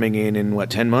mayor coming in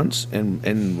 10 months,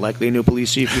 and likely a new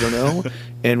police chief, we don't know.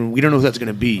 And we don't know who that's going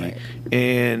to be. Right.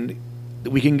 And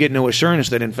we can get no assurance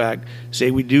that, in fact, say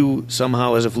we do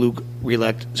somehow as a fluke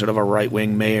re-elect sort of a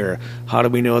right-wing mayor, how do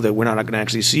we know that we're not going to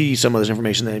actually see some of this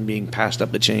information then being passed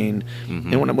up the chain?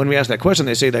 And when we ask that question,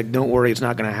 they say, like, don't worry, it's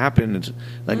not going to happen. It's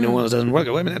like no one else doesn't work.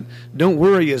 Wait a minute, don't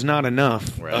worry is not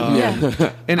enough.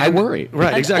 Yeah. And I worry.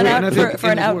 Right, exactly. And And I think for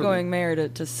an in his work- outgoing mayor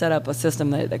to set up a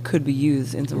system that could be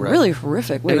used in some really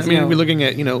horrific ways. And I mean, we're looking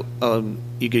at, you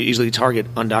could easily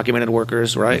target undocumented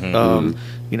workers, right?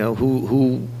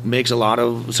 Who makes a lot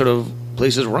of sort of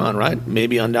places run, right?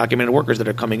 Maybe undocumented workers that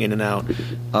are coming in and out.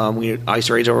 ICE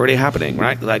raids are already happening,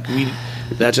 right? Like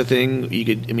that's a thing. You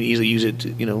could, easily use it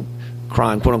to,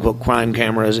 crime, quote unquote, crime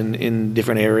cameras in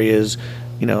different areas.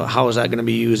 How is that going to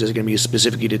be used? Is it going to be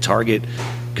specifically to target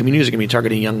communities? Is it going to be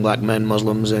targeting young black men,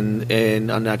 Muslims, and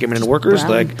undocumented workers?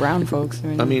 Brown folks.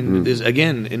 There's,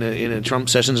 again, in a Trump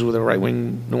sessions with a right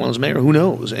wing New Orleans mayor, who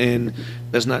knows? And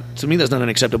that's not an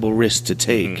acceptable risk to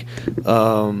take.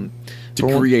 To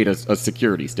create a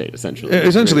security state, essentially.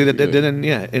 Essentially,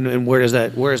 and where is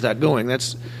that going?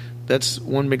 That's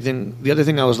one big thing. The other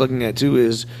thing I was looking at too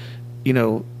is,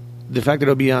 the fact that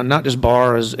it'll be on not just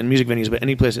bars and music venues, but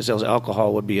any place that sells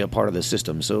alcohol would be a part of the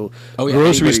system. So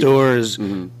grocery stores,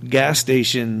 gas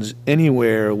stations,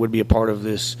 anywhere would be a part of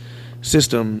this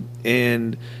system.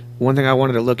 And one thing I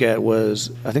wanted to look at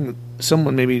was, I think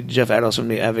someone, maybe Jeff Adelson,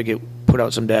 the advocate, put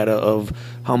out some data of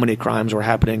how many crimes were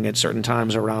happening at certain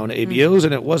times around ABOs,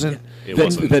 and it wasn't... It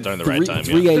wasn't during the right time.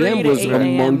 3 a.m. was 3 to 8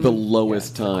 among a.m. the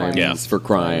lowest times for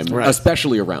crime, Right.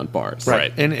 especially around bars.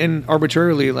 Right. And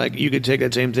arbitrarily, like, you could take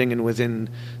that same thing and within,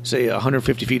 say,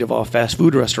 150 feet of all fast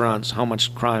food restaurants, how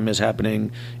much crime is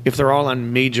happening if they're all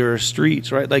on major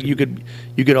streets, right? Like, you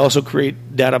could also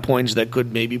create data points that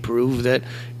could maybe prove that,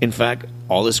 in fact,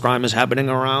 all this crime is happening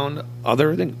around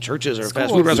other churches or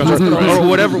fast food restaurants or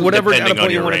whatever data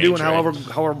point you want to do, and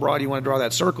however broad you want to draw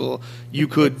that circle, you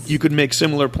could make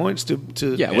similar points to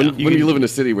when you live in a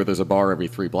city where there's a bar every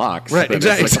 3 blocks, right?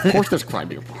 Exactly. Like, of course, there's crime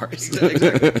near bars.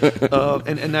 Exactly.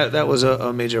 And that was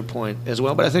a major point as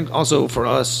well. But I think also for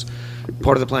us,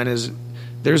 part of the plan is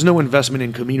there's no investment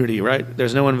in community, right?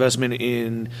 There's no investment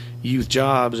in youth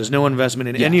jobs. There's no investment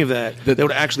in any of that that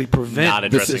would actually prevent not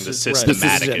addressing the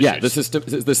systematic issues. Yeah, the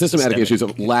systematic issues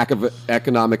of lack of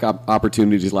economic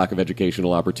opportunities, lack of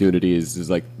educational opportunities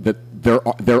is like that.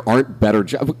 There aren't better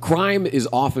jobs. Crime is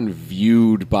often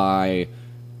viewed by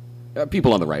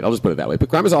people on the right. I'll just put it that way. But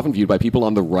crime is often viewed by people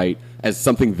on the right as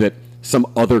something that some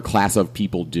other class of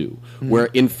people do, where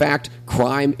in fact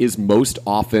crime is most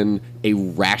often a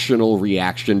rational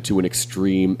reaction to an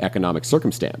extreme economic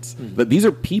circumstance. That these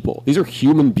are people, these are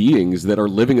human beings that are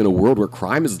living in a world where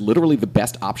crime is literally the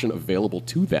best option available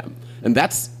to them. And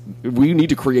we need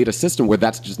to create a system where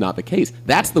that's just not the case.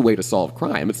 That's the way to solve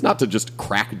crime. It's not to just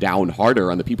crack down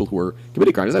harder on the people who are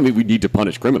committing crimes. I mean, we need to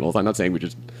punish criminals. I'm not saying we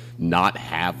just not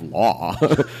have law,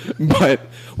 but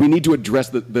we need to address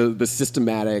the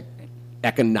systematic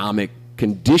economic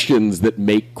conditions that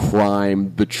make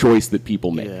crime the choice that people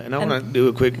make. Yeah, and I want to do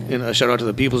a quick shout out to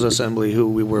the People's Assembly, who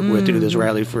we work with to do this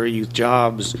rally for youth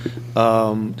jobs.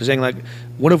 Saying, like,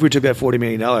 what if we took that $40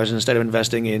 million and instead of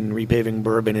investing in repaving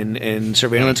Bourbon and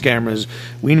surveillance cameras,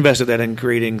 we invested that in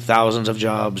creating thousands of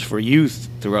jobs for youth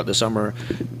throughout the summer?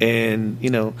 And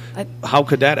how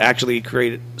could that actually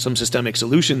create some systemic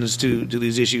solutions to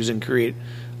these issues and create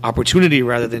opportunity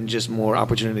rather than just more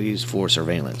opportunities for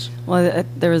surveillance? Well,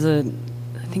 there was I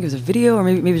think it was a video, or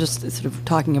maybe just sort of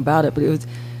talking about it, but it was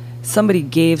somebody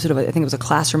gave sort of I think it was a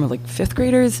classroom of like 5th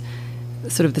graders,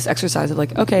 sort of this exercise of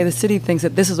like, okay, the city thinks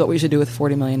that this is what we should do with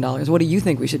 $40 million. What do you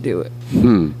think we should do?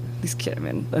 These kids,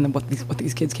 and then what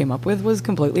these kids came up with was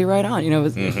completely right on. It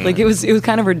was like it was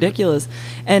kind of ridiculous,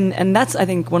 and that's I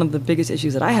think one of the biggest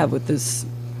issues that I have with this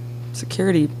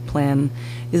security plan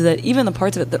is that even the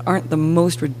parts of it that aren't the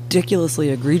most ridiculously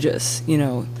egregious,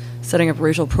 setting up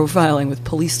racial profiling with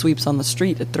police sweeps on the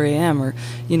street at 3 a.m. or,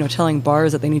 telling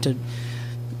bars that they need to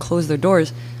close their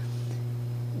doors,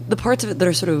 the parts of it that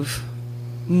are sort of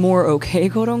more okay,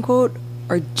 quote unquote,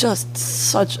 are just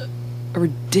such a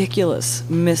ridiculous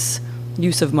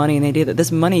misuse of money, and the idea that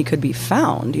this money could be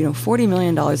found. $40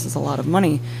 million is a lot of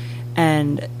money,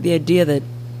 and the idea that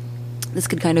this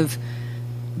could kind of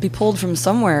be pulled from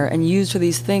somewhere and used for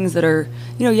these things that are,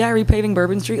 repaving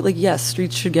Bourbon Street. Like, yes,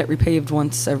 streets should get repaved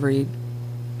once every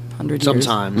 100 years.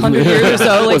 Sometime. 100 years or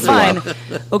so. Like, fine.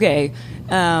 Okay.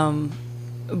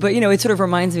 But, it sort of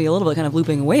reminds me a little bit, kind of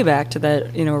looping way back to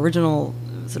that, original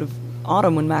sort of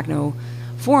autumn when Macno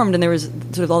formed, and there was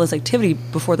sort of all this activity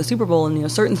before the Super Bowl,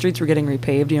 and, certain streets were getting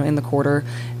repaved, in the quarter.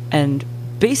 And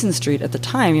Basin Street at the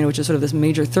time, which is sort of this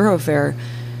major thoroughfare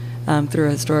through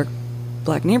a historic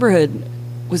black neighborhood,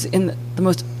 was in the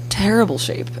most terrible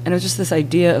shape. And it was just this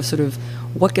idea of sort of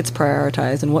what gets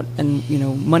prioritized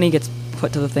and money gets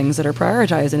put to the things that are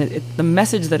prioritized. And the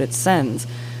message that it sends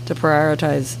to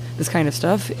prioritize this kind of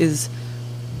stuff is,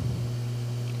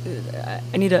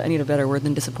 I need a better word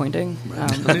than disappointing.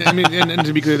 I mean, and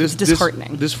to be clear, this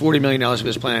disheartening. This $40 million for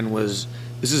this plan this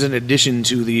is in addition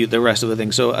to the rest of the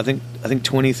thing. So I think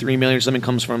 $23 million or something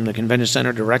comes from the convention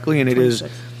center directly, and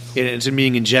it's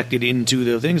being injected into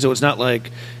the thing. So it's not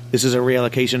like this is a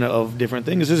reallocation of different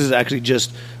things. This is actually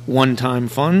just one-time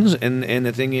funds. And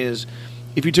the thing is,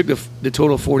 if you took the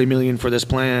total $40 million for this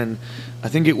plan, I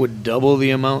think it would double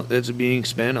the amount that's being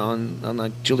spent on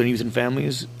like children, youth, and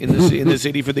families in the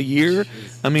city for the year.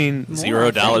 I mean,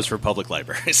 $0 for public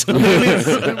libraries.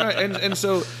 and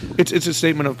so it's a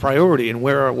statement of priority and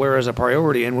where is a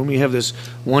priority. And when we have this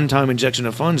one-time injection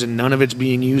of funds and none of it's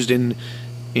being used in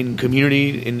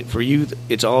community for youth,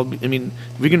 it's all. I mean,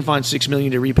 if we can find $6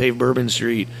 million to repave Bourbon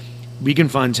Street, we can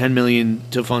find $10 million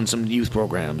to fund some youth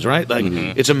programs, right? Like,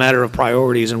 it's a matter of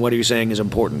priorities and what you're saying is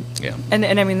important. Yeah. And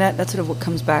I mean, that's sort of what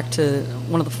comes back to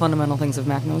one of the fundamental things of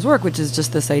McNamara's work, which is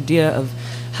just this idea of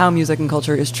how music and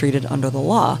culture is treated under the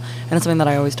law. And it's something that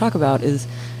I always talk about is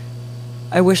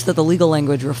I wish that the legal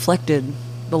language reflected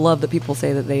the love that people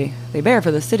say that they bear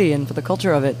for the city and for the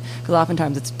culture of it, because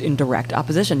oftentimes it's in direct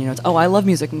opposition. It's, I love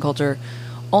music and culture.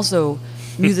 Also,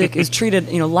 music is treated,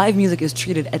 live music is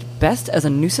treated at best as a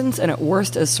nuisance and at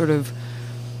worst as sort of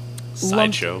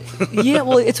sideshow. Yeah,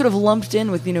 well, it's sort of lumped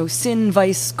in with, sin,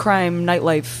 vice, crime,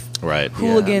 nightlife, right?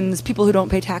 Hooligans, people who don't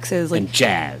pay taxes, and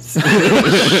jazz.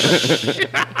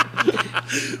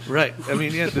 Right. I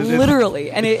mean, yeah.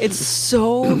 Literally. And it's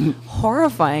so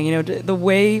horrifying, the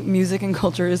way music and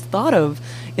culture is thought of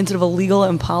in sort of a legal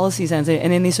and policy sense,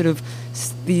 and in these sort of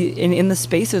in the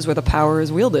spaces where the power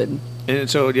is wielded. And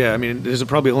so, yeah, I mean, there's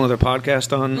probably a whole other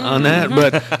podcast on that,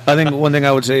 but I think one thing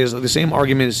I would say is the same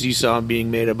arguments you saw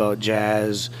being made about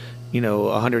jazz,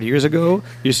 100 years ago,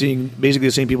 you're seeing basically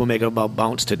the same people make about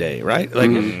bounce today, right?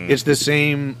 Like, it's the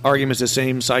same arguments, the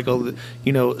same cycle,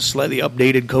 slightly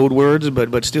updated code words,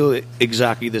 but still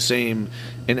exactly the same.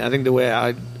 And I think the way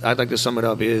I'd like to sum it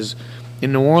up is,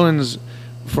 in New Orleans,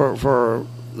 for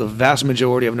the vast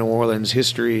majority of New Orleans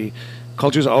history,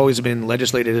 culture's always been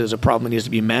legislated as a problem that needs to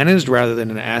be managed rather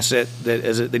than an asset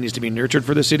that needs to be nurtured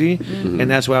for the city. And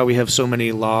that's why we have so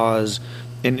many laws.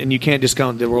 And you can't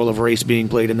discount the role of race being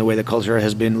played in the way that culture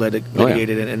has been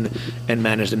litigated and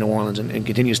managed in New Orleans and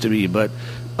continues to be. But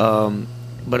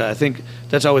I think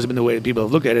that's always been the way people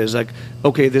have looked at it, is like,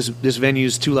 okay, this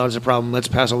venue's too loud as a problem. Let's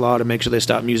pass a law to make sure they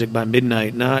stop music by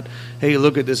midnight. Not, hey,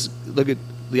 look at this, look at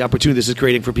the opportunity this is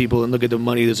creating for people, and look at the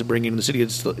money this is bringing in the city.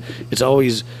 It's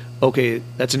always, okay,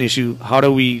 that's an issue. How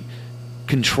do we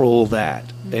control that?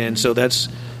 And so that's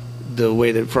the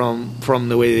way that from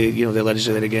the way they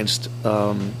legislate against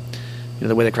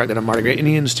the way they cracked down on Mardi Gras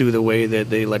Indians, to the way that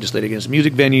they legislate against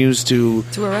music venues,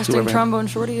 to arresting Trombone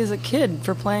Shorty as a kid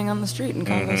for playing on the street in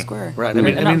Congo Square. Right.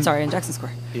 I'm sorry, in Jackson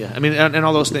Square. Yeah. I mean, and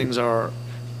all those things are,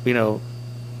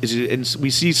 and we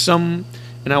see some,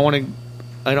 and I want to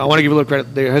give a little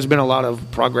credit. There has been a lot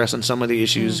of progress on some of the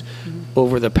issues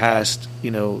over the past,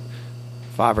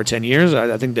 5 or 10 years.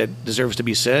 I think that deserves to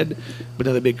be said. But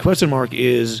another big question mark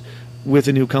is, with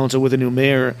a new council, with a new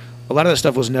mayor, a lot of that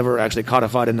stuff was never actually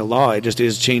codified into law. It just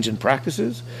is change in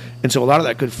practices. And so a lot of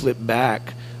that could flip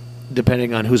back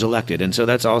depending on who's elected. And so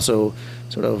that's also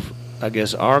sort of, I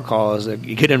guess, our call is that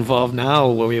you get involved now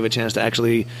where we have a chance to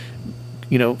actually,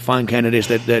 find candidates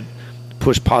that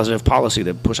push positive policy,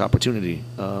 that push opportunity.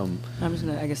 I'm just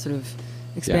going to, I guess, sort of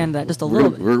expand that just a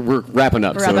little bit. We're wrapping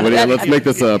up, so let's make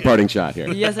this a parting shot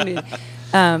here. Yes, indeed.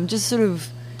 Just sort of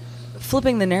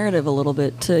flipping the narrative a little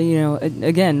bit to,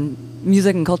 again,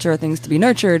 music and culture are things to be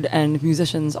nurtured, and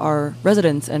musicians are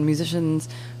residents, and musicians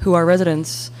who are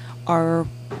residents are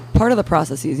part of the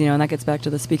processes, and that gets back to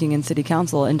the speaking in city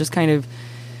council and just kind of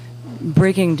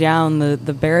breaking down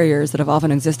the barriers that have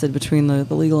often existed between the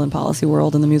legal and policy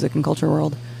world and the music and culture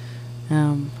world.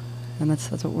 And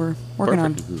that's what we're working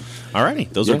on. Alrighty,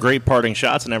 those are great parting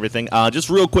shots and everything.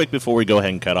 Just real quick before we go ahead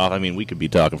and cut off, I mean, we could be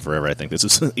talking forever. I think this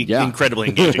is incredibly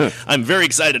engaging. I'm very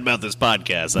excited about this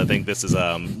podcast. I think this is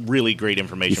really great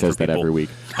information. He says for people. that every week.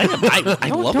 I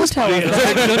love this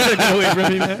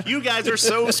podcast. You guys are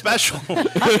so special.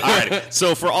 Alrighty,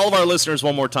 so for all of our listeners,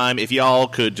 one more time, if y'all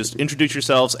could just introduce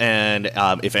yourselves, and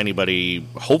if anybody,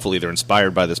 hopefully they're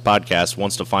inspired by this podcast,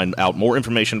 wants to find out more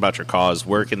information about your cause,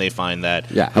 where can they find that?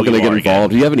 Yeah, how can they get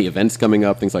involved? Do you have any events coming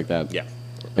up, things like that? Yeah.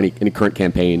 Any current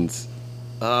campaigns?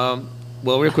 Well,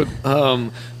 real quick,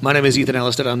 my name is Ethan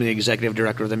Ellisted. I'm the executive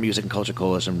director of the Music and Culture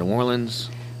Coalition of New Orleans.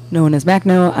 known as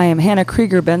MacNo. I am Hannah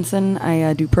Krieger Benson.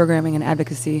 I do programming and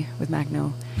advocacy with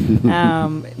MacNo.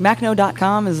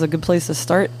 MacNo.com is a good place to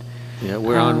start. Yeah,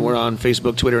 we're on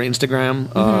Facebook, Twitter,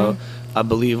 Instagram. I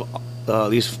believe at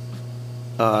least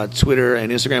Twitter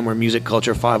and Instagram we're Music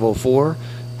Culture 504,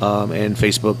 and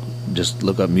Facebook just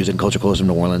look up Music and Culture Close from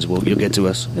New Orleans. You'll get to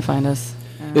us. To find us.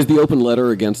 Is the open letter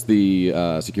against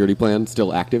the security plan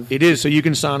still active? It is. So you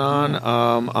can sign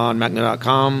on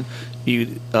MacNo.com.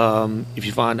 If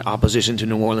you find opposition to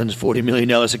New Orleans' $40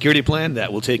 million security plan,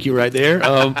 that will take you right there.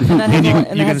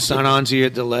 And you can sign on to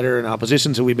the letter in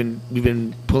opposition. So we've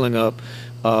been pulling up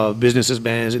businesses,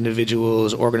 bands,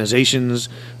 individuals, organizations.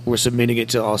 We're submitting it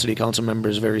to all city council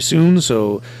members very soon.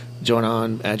 So join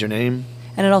on, add your name.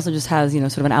 And it also just has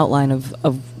sort of an outline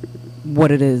of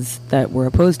what it is that we're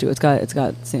opposed to. It's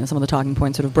got some of the talking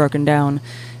points sort of broken down.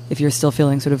 If you're still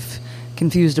feeling sort of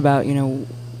confused about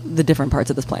the different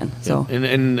parts of this plan. So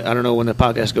and I don't know when the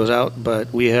podcast goes out,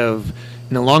 but we have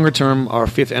in the longer term our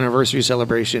 5th anniversary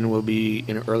celebration will be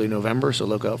in early November. So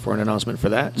look out for an announcement for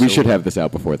that. We should have this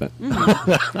out before then.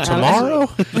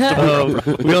 Tomorrow?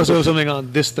 We also have something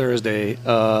on this Thursday.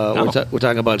 We're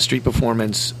talking about street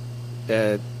performance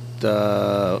at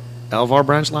the Alvar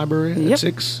Branch Library at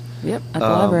 6. Yep, at the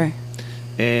library.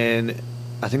 And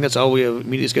I think that's all we have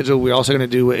immediately scheduled. We're also going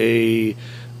to do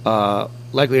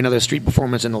likely another street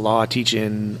performance in the law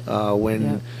teach-in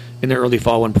in the early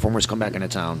fall when performers come back into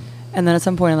town. And then at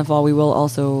some point in the fall, we will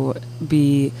also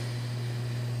be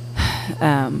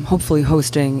hopefully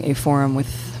hosting a forum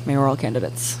with mayoral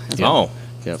candidates as well.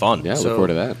 Oh, fun. Yeah, look forward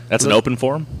to that. That's an open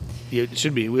forum? Yeah, it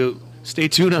should be. We'll stay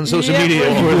tuned on social media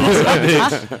for those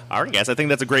updates. All right, guys. I think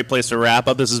that's a great place to wrap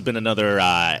up. This has been another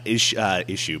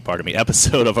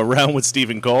episode of Around with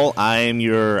Stephen Cole. I'm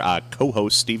your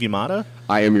co-host, Steve Yamada.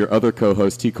 I am your other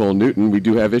co-host, T. Cole Newton. We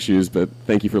do have issues, but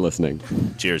thank you for listening.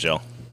 Cheers, y'all.